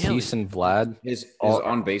 Him, Tatis, and Vlad. His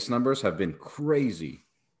on base numbers have been crazy.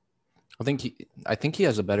 I think he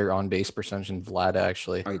has a better on base percentage than Vlad.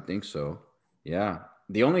 Actually, I think so. Yeah,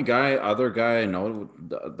 the only other guy I know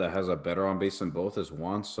that has a better on base than both is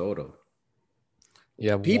Juan Soto.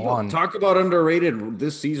 Yeah, people talk about underrated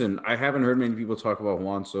this season. I haven't heard many people talk about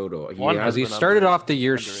Juan Soto. He started off the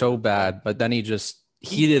year so bad, but then he just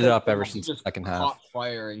heated it up ever since the second half. Caught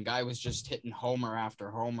fire, and guy was just hitting homer after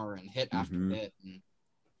homer and hit after hit, and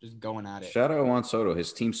just going at it. Shout out Juan Soto.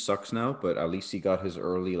 His team sucks now, but at least he got his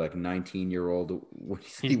early 19-year-old.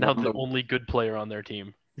 He's now the only good player on their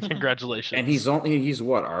team. Congratulations. And he's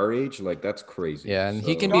what, our age? That's crazy. Yeah, and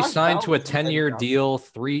he can be signed to a 10-year deal,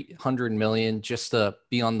 $300 million, just to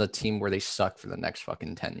be on the team where they suck for the next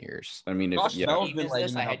fucking 10 years. I mean, I had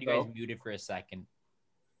you guys muted for a second.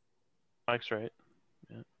 Mike's right.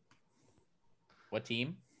 What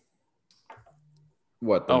team?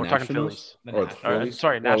 What, the Oh, we're talking Nationals? The Or the Nationals. Phillies?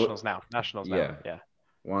 sorry, Well, Nationals now. Nationals now. yeah. Yeah.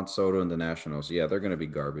 Juan Soto and the Nationals. Yeah, they're going to be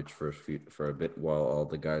garbage for a bit while all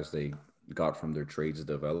the guys they got from their trades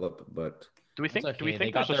develop. But Do we It's think? Do we okay. They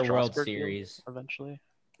think got there's a their World Strasburg deal Series. eventually?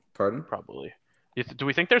 pardon? Probably. Do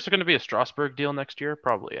we think there's going to be a Strasburg deal next year?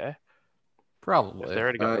 Probably, eh? If Probably. they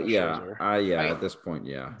already got no Yeah, Scherzer. yeah. Okay. At this point,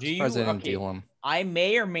 yeah. Do you? President Okay. deal him. I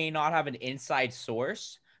may or may not have an inside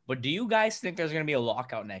source, but do you guys think there's going to be a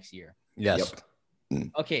lockout next year? Yes.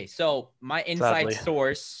 Yep. Okay, so my inside Sadly.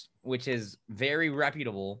 source, which is very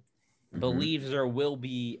reputable, Mhm. believes there will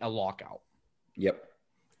be a lockout. Yep.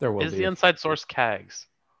 There will Is be. the inside source Cags?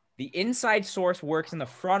 The inside source works in the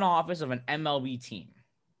front office of an MLB team.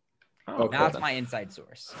 Oh, Okay. That's my inside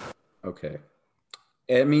source. Okay.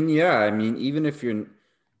 I mean, yeah. I mean, even if you're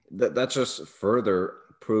that just further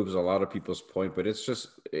proves a lot of people's point, but it's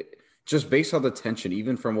just based on the tension,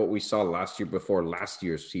 even from what we saw last year before last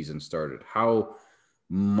year's season started, how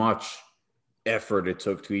much effort it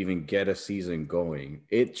took to even get a season going.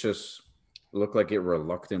 It just looked like it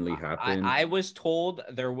reluctantly happened. I was told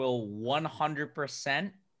there will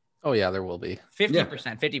 100%, Oh yeah, there will be.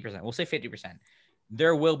 50%, 50%. We'll say 50%.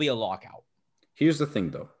 There will be a lockout. Here's the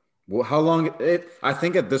thing, though. Well, how long I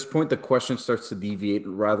think at this point the question starts to deviate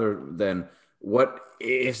rather than what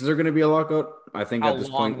is there going to be a lockout? I think How at this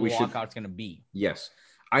long point the we should. lockout's going to be. Yes.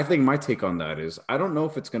 I think my take on that is I don't know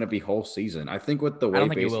if it's going to be whole season. I think with the way don't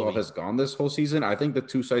think it will baseball be. has gone this whole season, I think the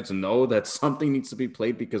two sides know that something needs to be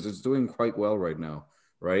played because it's doing quite well right now,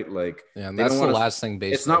 right? Like, Yeah, and they that's don't the wanna- last thing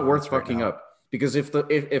baseball it's not worth wants right fucking now. up because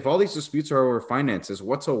if all these disputes are over finances,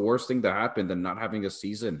 what's a worse thing to happen than not having a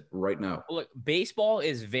season right now? Look, baseball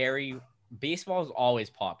is always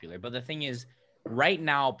popular, but the thing is, right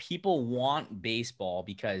now people want baseball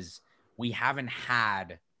because we haven't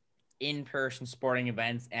had in-person sporting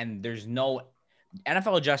events, and there's no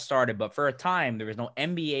NFL just started, but for a time there was no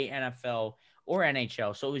NBA, NFL, or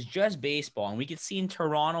NHL, so it was just baseball, and we could see in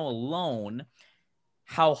Toronto alone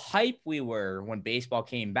how hype we were when baseball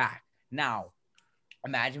came back. Now,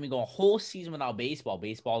 imagine we go a whole season without baseball.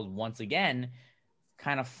 Baseball is once again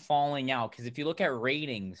kind of falling out because if you look at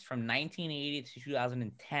ratings from 1980 to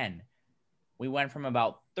 2010, we went from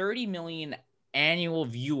about 30 million annual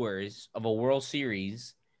viewers of a World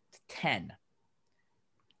Series to 10.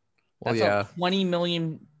 Well, That's yeah. a 20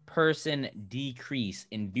 million person decrease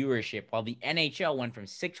in viewership, while the NHL went from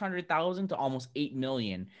 600,000 to almost 8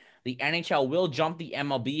 million. The NHL will jump the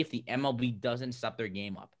MLB if the MLB doesn't step their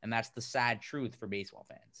game up. And that's the sad truth for baseball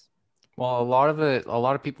fans. Well, a lot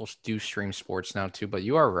of people do stream sports now too, but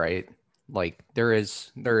you are right. Like there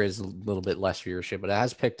is a little bit less viewership, but it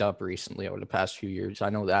has picked up recently over the past few years.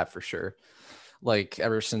 I know that for sure. Like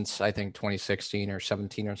ever since I think 2016 or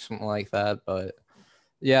 17 or something like that. But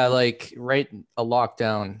yeah, like a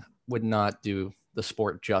lockdown would not do the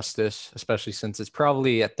sport justice, especially since it's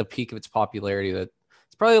probably at the peak of its popularity. That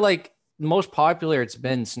it's probably like the most popular it's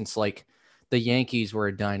been since like the Yankees were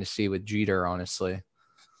a dynasty with Jeter, honestly.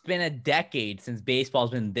 It's been a decade since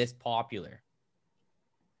baseball's been this popular.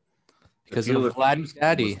 Because of Vlad's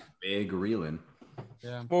daddy. Big reeling.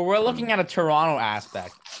 Yeah. Well, we're looking at a Toronto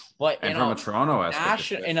aspect, but And from a Toronto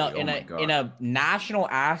aspect, in a national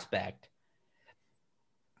aspect,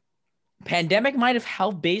 pandemic might have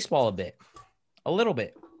helped baseball a little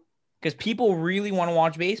bit, because people really want to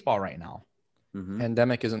watch baseball right now. Mhm.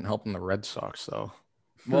 Pandemic isn't helping the Red Sox, though.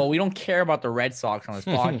 Well, we don't care about the Red Sox on this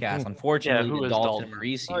podcast. Unfortunately, who the is Dalton Dalton?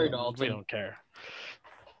 Mauricio. Sorry, We Dalton. don't care.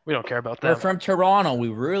 We don't care about We're that. from Toronto. We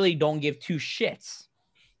really don't give two shits.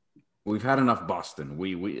 We've had enough Boston.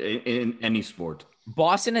 We in any sport.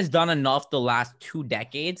 Boston has done enough the last 2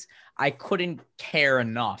 decades. I couldn't care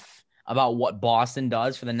enough about what Boston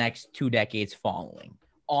does for the next 2 decades following.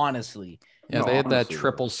 Honestly. Yeah, No, they had that honestly,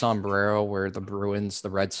 triple sombrero where the Bruins, the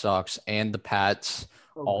Red Sox, and the Pats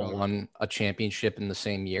all won a championship in the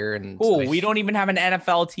same year. And Cool. We don't even have an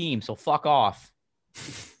NFL team, so fuck off.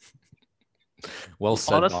 Well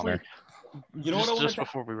said, Honestly, Bomber. You know what I wanted just to-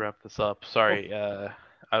 before we wrap this up, sorry,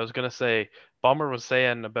 I was gonna say Bomber was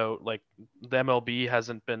saying about like the MLB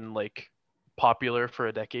hasn't been like popular for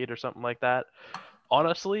a decade or something like that.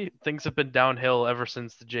 Honestly, things have been downhill ever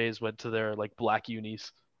since the Jays went to their like black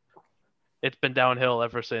unis. It's been downhill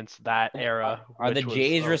ever since that era. Are the which was-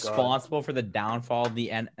 Jays oh, God. responsible for the downfall of the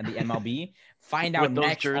MLB? Find out With those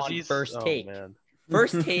next jerseys? on First Oh, Take. man.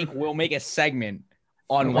 First Take will make a segment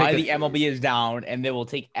on Oh, why my the God. MLB is down, and they will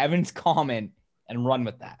take Evan's comment and run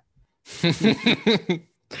with that.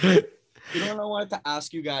 You know what I wanted to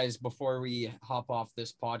ask you guys before we hop off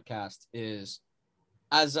this podcast is,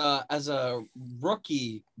 as a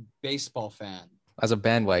rookie baseball fan. As a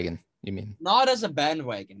bandwagon, you mean? Not as a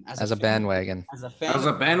bandwagon. As a bandwagon. As a fan. As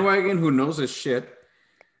a bandwagon who knows his shit.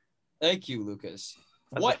 Thank you, Lucas.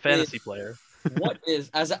 As a fantasy player. What is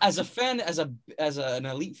as a fan, as an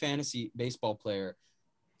elite fantasy baseball player,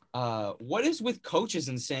 what is with coaches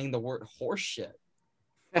and saying the word horse shit?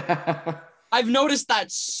 I've noticed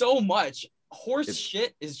that so much. Horse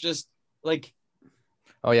shit is just like,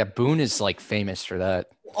 Oh yeah, Boone is like famous for that.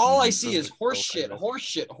 all I see is horse shit, horse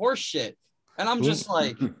shit, horse shit. And I'm just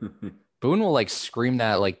like, Boone will like scream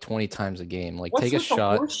that like 20 times a game. Like what's take a with the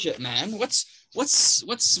shot. horse shit, man? What's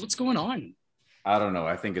going on? I don't know.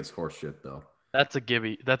 I think it's horseshit though. That's a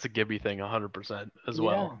Gibby. That's a Gibby thing, 100% as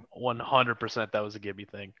well. 100%. That was a Gibby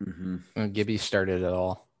thing. Gibby started it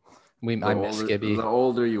all. I miss Gibby. The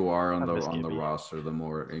older you are on the Gibby. roster, the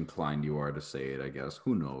more inclined you are to say it. I guess.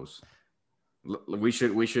 Who knows? We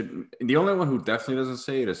should. The only one who definitely doesn't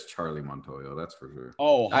say it is Charlie Montoyo. That's for sure.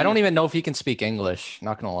 Oh, I don't even know if he can speak English.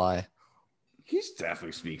 Not gonna lie. He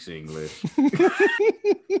definitely speaks English.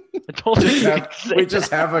 I told you. We just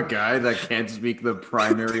have a guy that can't speak the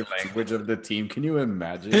primary language of the team. Can you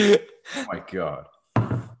imagine? Oh my god.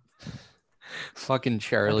 Fucking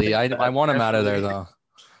Charlie. I want him out of there though.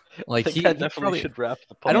 Like he definitely probably should wrap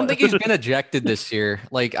the I don't think he's been ejected this year.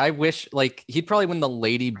 Like I wish like he'd probably win the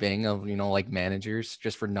Lady Bing of like managers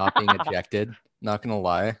just for not being ejected. Not gonna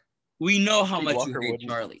lie. We know how much Walker you hate wouldn't.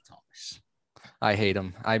 Charlie, Thomas. I hate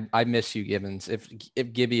him. I miss you, Gibbons. If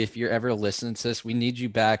Gibby, if you're ever listening to this, we need you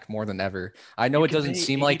back more than ever. I know it doesn't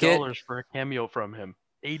seem like it. $80 for a cameo from him.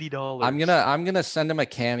 $80. I'm gonna send him a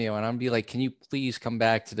cameo and I'm gonna be like, can you please come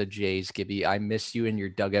back to the Jays, Gibby? I miss you in your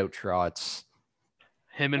dugout trots.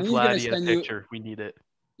 Him and He's gonna Vladdy in a send you- picture. We need it.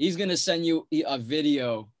 He's gonna send you a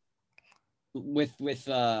video with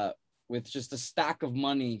just a stack of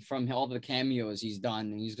money from all the cameos he's done,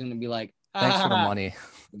 and he's gonna be like, Thanks for the money.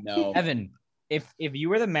 No, Evan, if you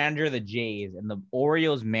were the manager of the Jays and the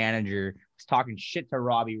Orioles manager was talking shit to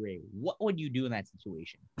Robbie Ray, what would you do in that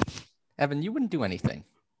situation? Evan, you wouldn't do anything.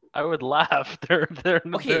 I would laugh. They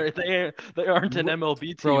aren't an MLB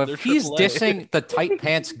team. Bro, They're if he's AAA. dissing the tight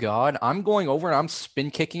pants god, I'm going over and I'm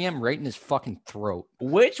spin kicking him right in his fucking throat.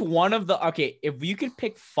 Which one of the if you could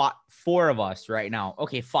pick four of us right now,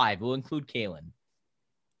 five, we'll include Kaghlen.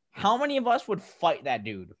 How many of us would fight that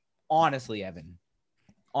dude? Honestly, Evan.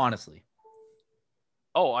 Honestly.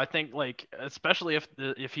 Oh, I think like especially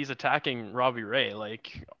if he's attacking Robbie Ray,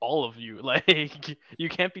 like all of you, like you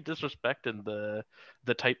can't be disrespecting the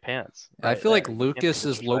tight pants. I feel like You can't be Lucas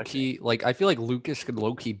is low disrespecting. key. Like I feel like Lucas could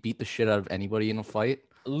low key beat the shit out of anybody in a fight.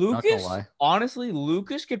 Not Lucas, gonna lie. honestly,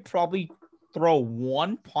 Lucas could probably throw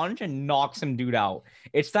one punch and knock some dude out.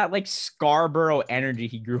 It's that like Scarborough energy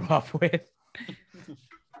he grew up with.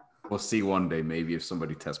 We'll see one day, maybe if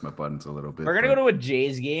somebody tests my buttons a little bit. We're gonna go to a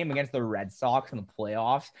Jays game against the Red Sox in the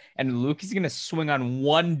playoffs, and Lucas is gonna swing on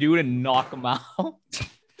one dude and knock him out.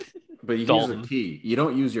 But here's Dalton. the key: you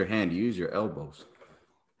don't use your hand; you use your elbows.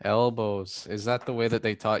 Elbows. Is that the way that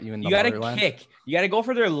they taught you in the You gotta motherland? kick. You gotta go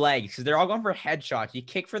for their legs because they're all going for headshots. You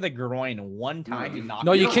kick for the groin one time. You knock.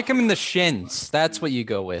 No, them you out. kick him in the shins. That's what you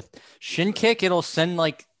go with. Shin kick. It'll send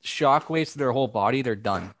like shockwaves to their whole body. They're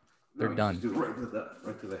done. They're done. Do right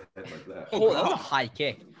to the head like that. Oh, that was a high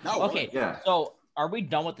kick. No, Okay, Yeah. so are we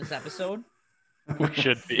done with this episode? We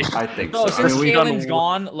should be. I think So so. since we've Kaylin's done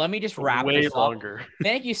gone, let me just wrap way this up. longer.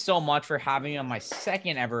 Thank you so much for having me on my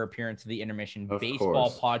second ever appearance of the Intermission Of Baseball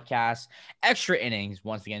course. Podcast. Extra Innings,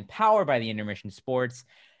 once again, powered by the Intermission Sports.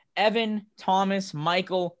 Evan, Thomas,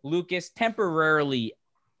 Michael, Lucas, temporarily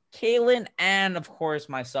Kaghlen, and of course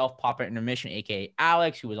myself, Papa Intermission, aka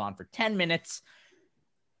Alex, who was on for 10 minutes.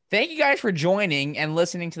 Thank you guys for joining and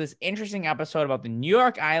listening to this interesting episode about the New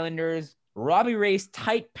York Islanders, Robbie Ray's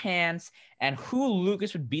tight pants, and who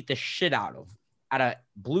Lucas would beat the shit out of at a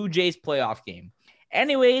Blue Jays playoff game.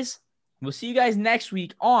 Anyways, we'll see you guys next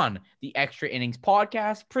week on the Extra Innings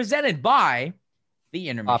Podcast, presented by the Pop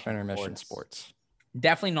Intermission intermission Sports. sports.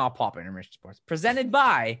 Definitely not Pop Intermission Sports. Presented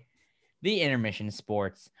by the Intermission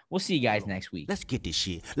Sports. We'll see you guys next week. Let's get this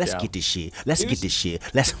shit. Let's Yeah. get this shit. Let's get this shit.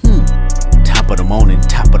 Let's Top of the morning,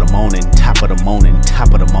 top of the morning, top of the morning,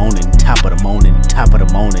 top of the morning, top of the morning, top of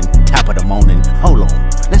the morning, top of the morning. Hold on.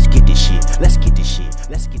 Let's get this shit. Let's get this shit.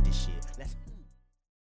 Let's get this shit.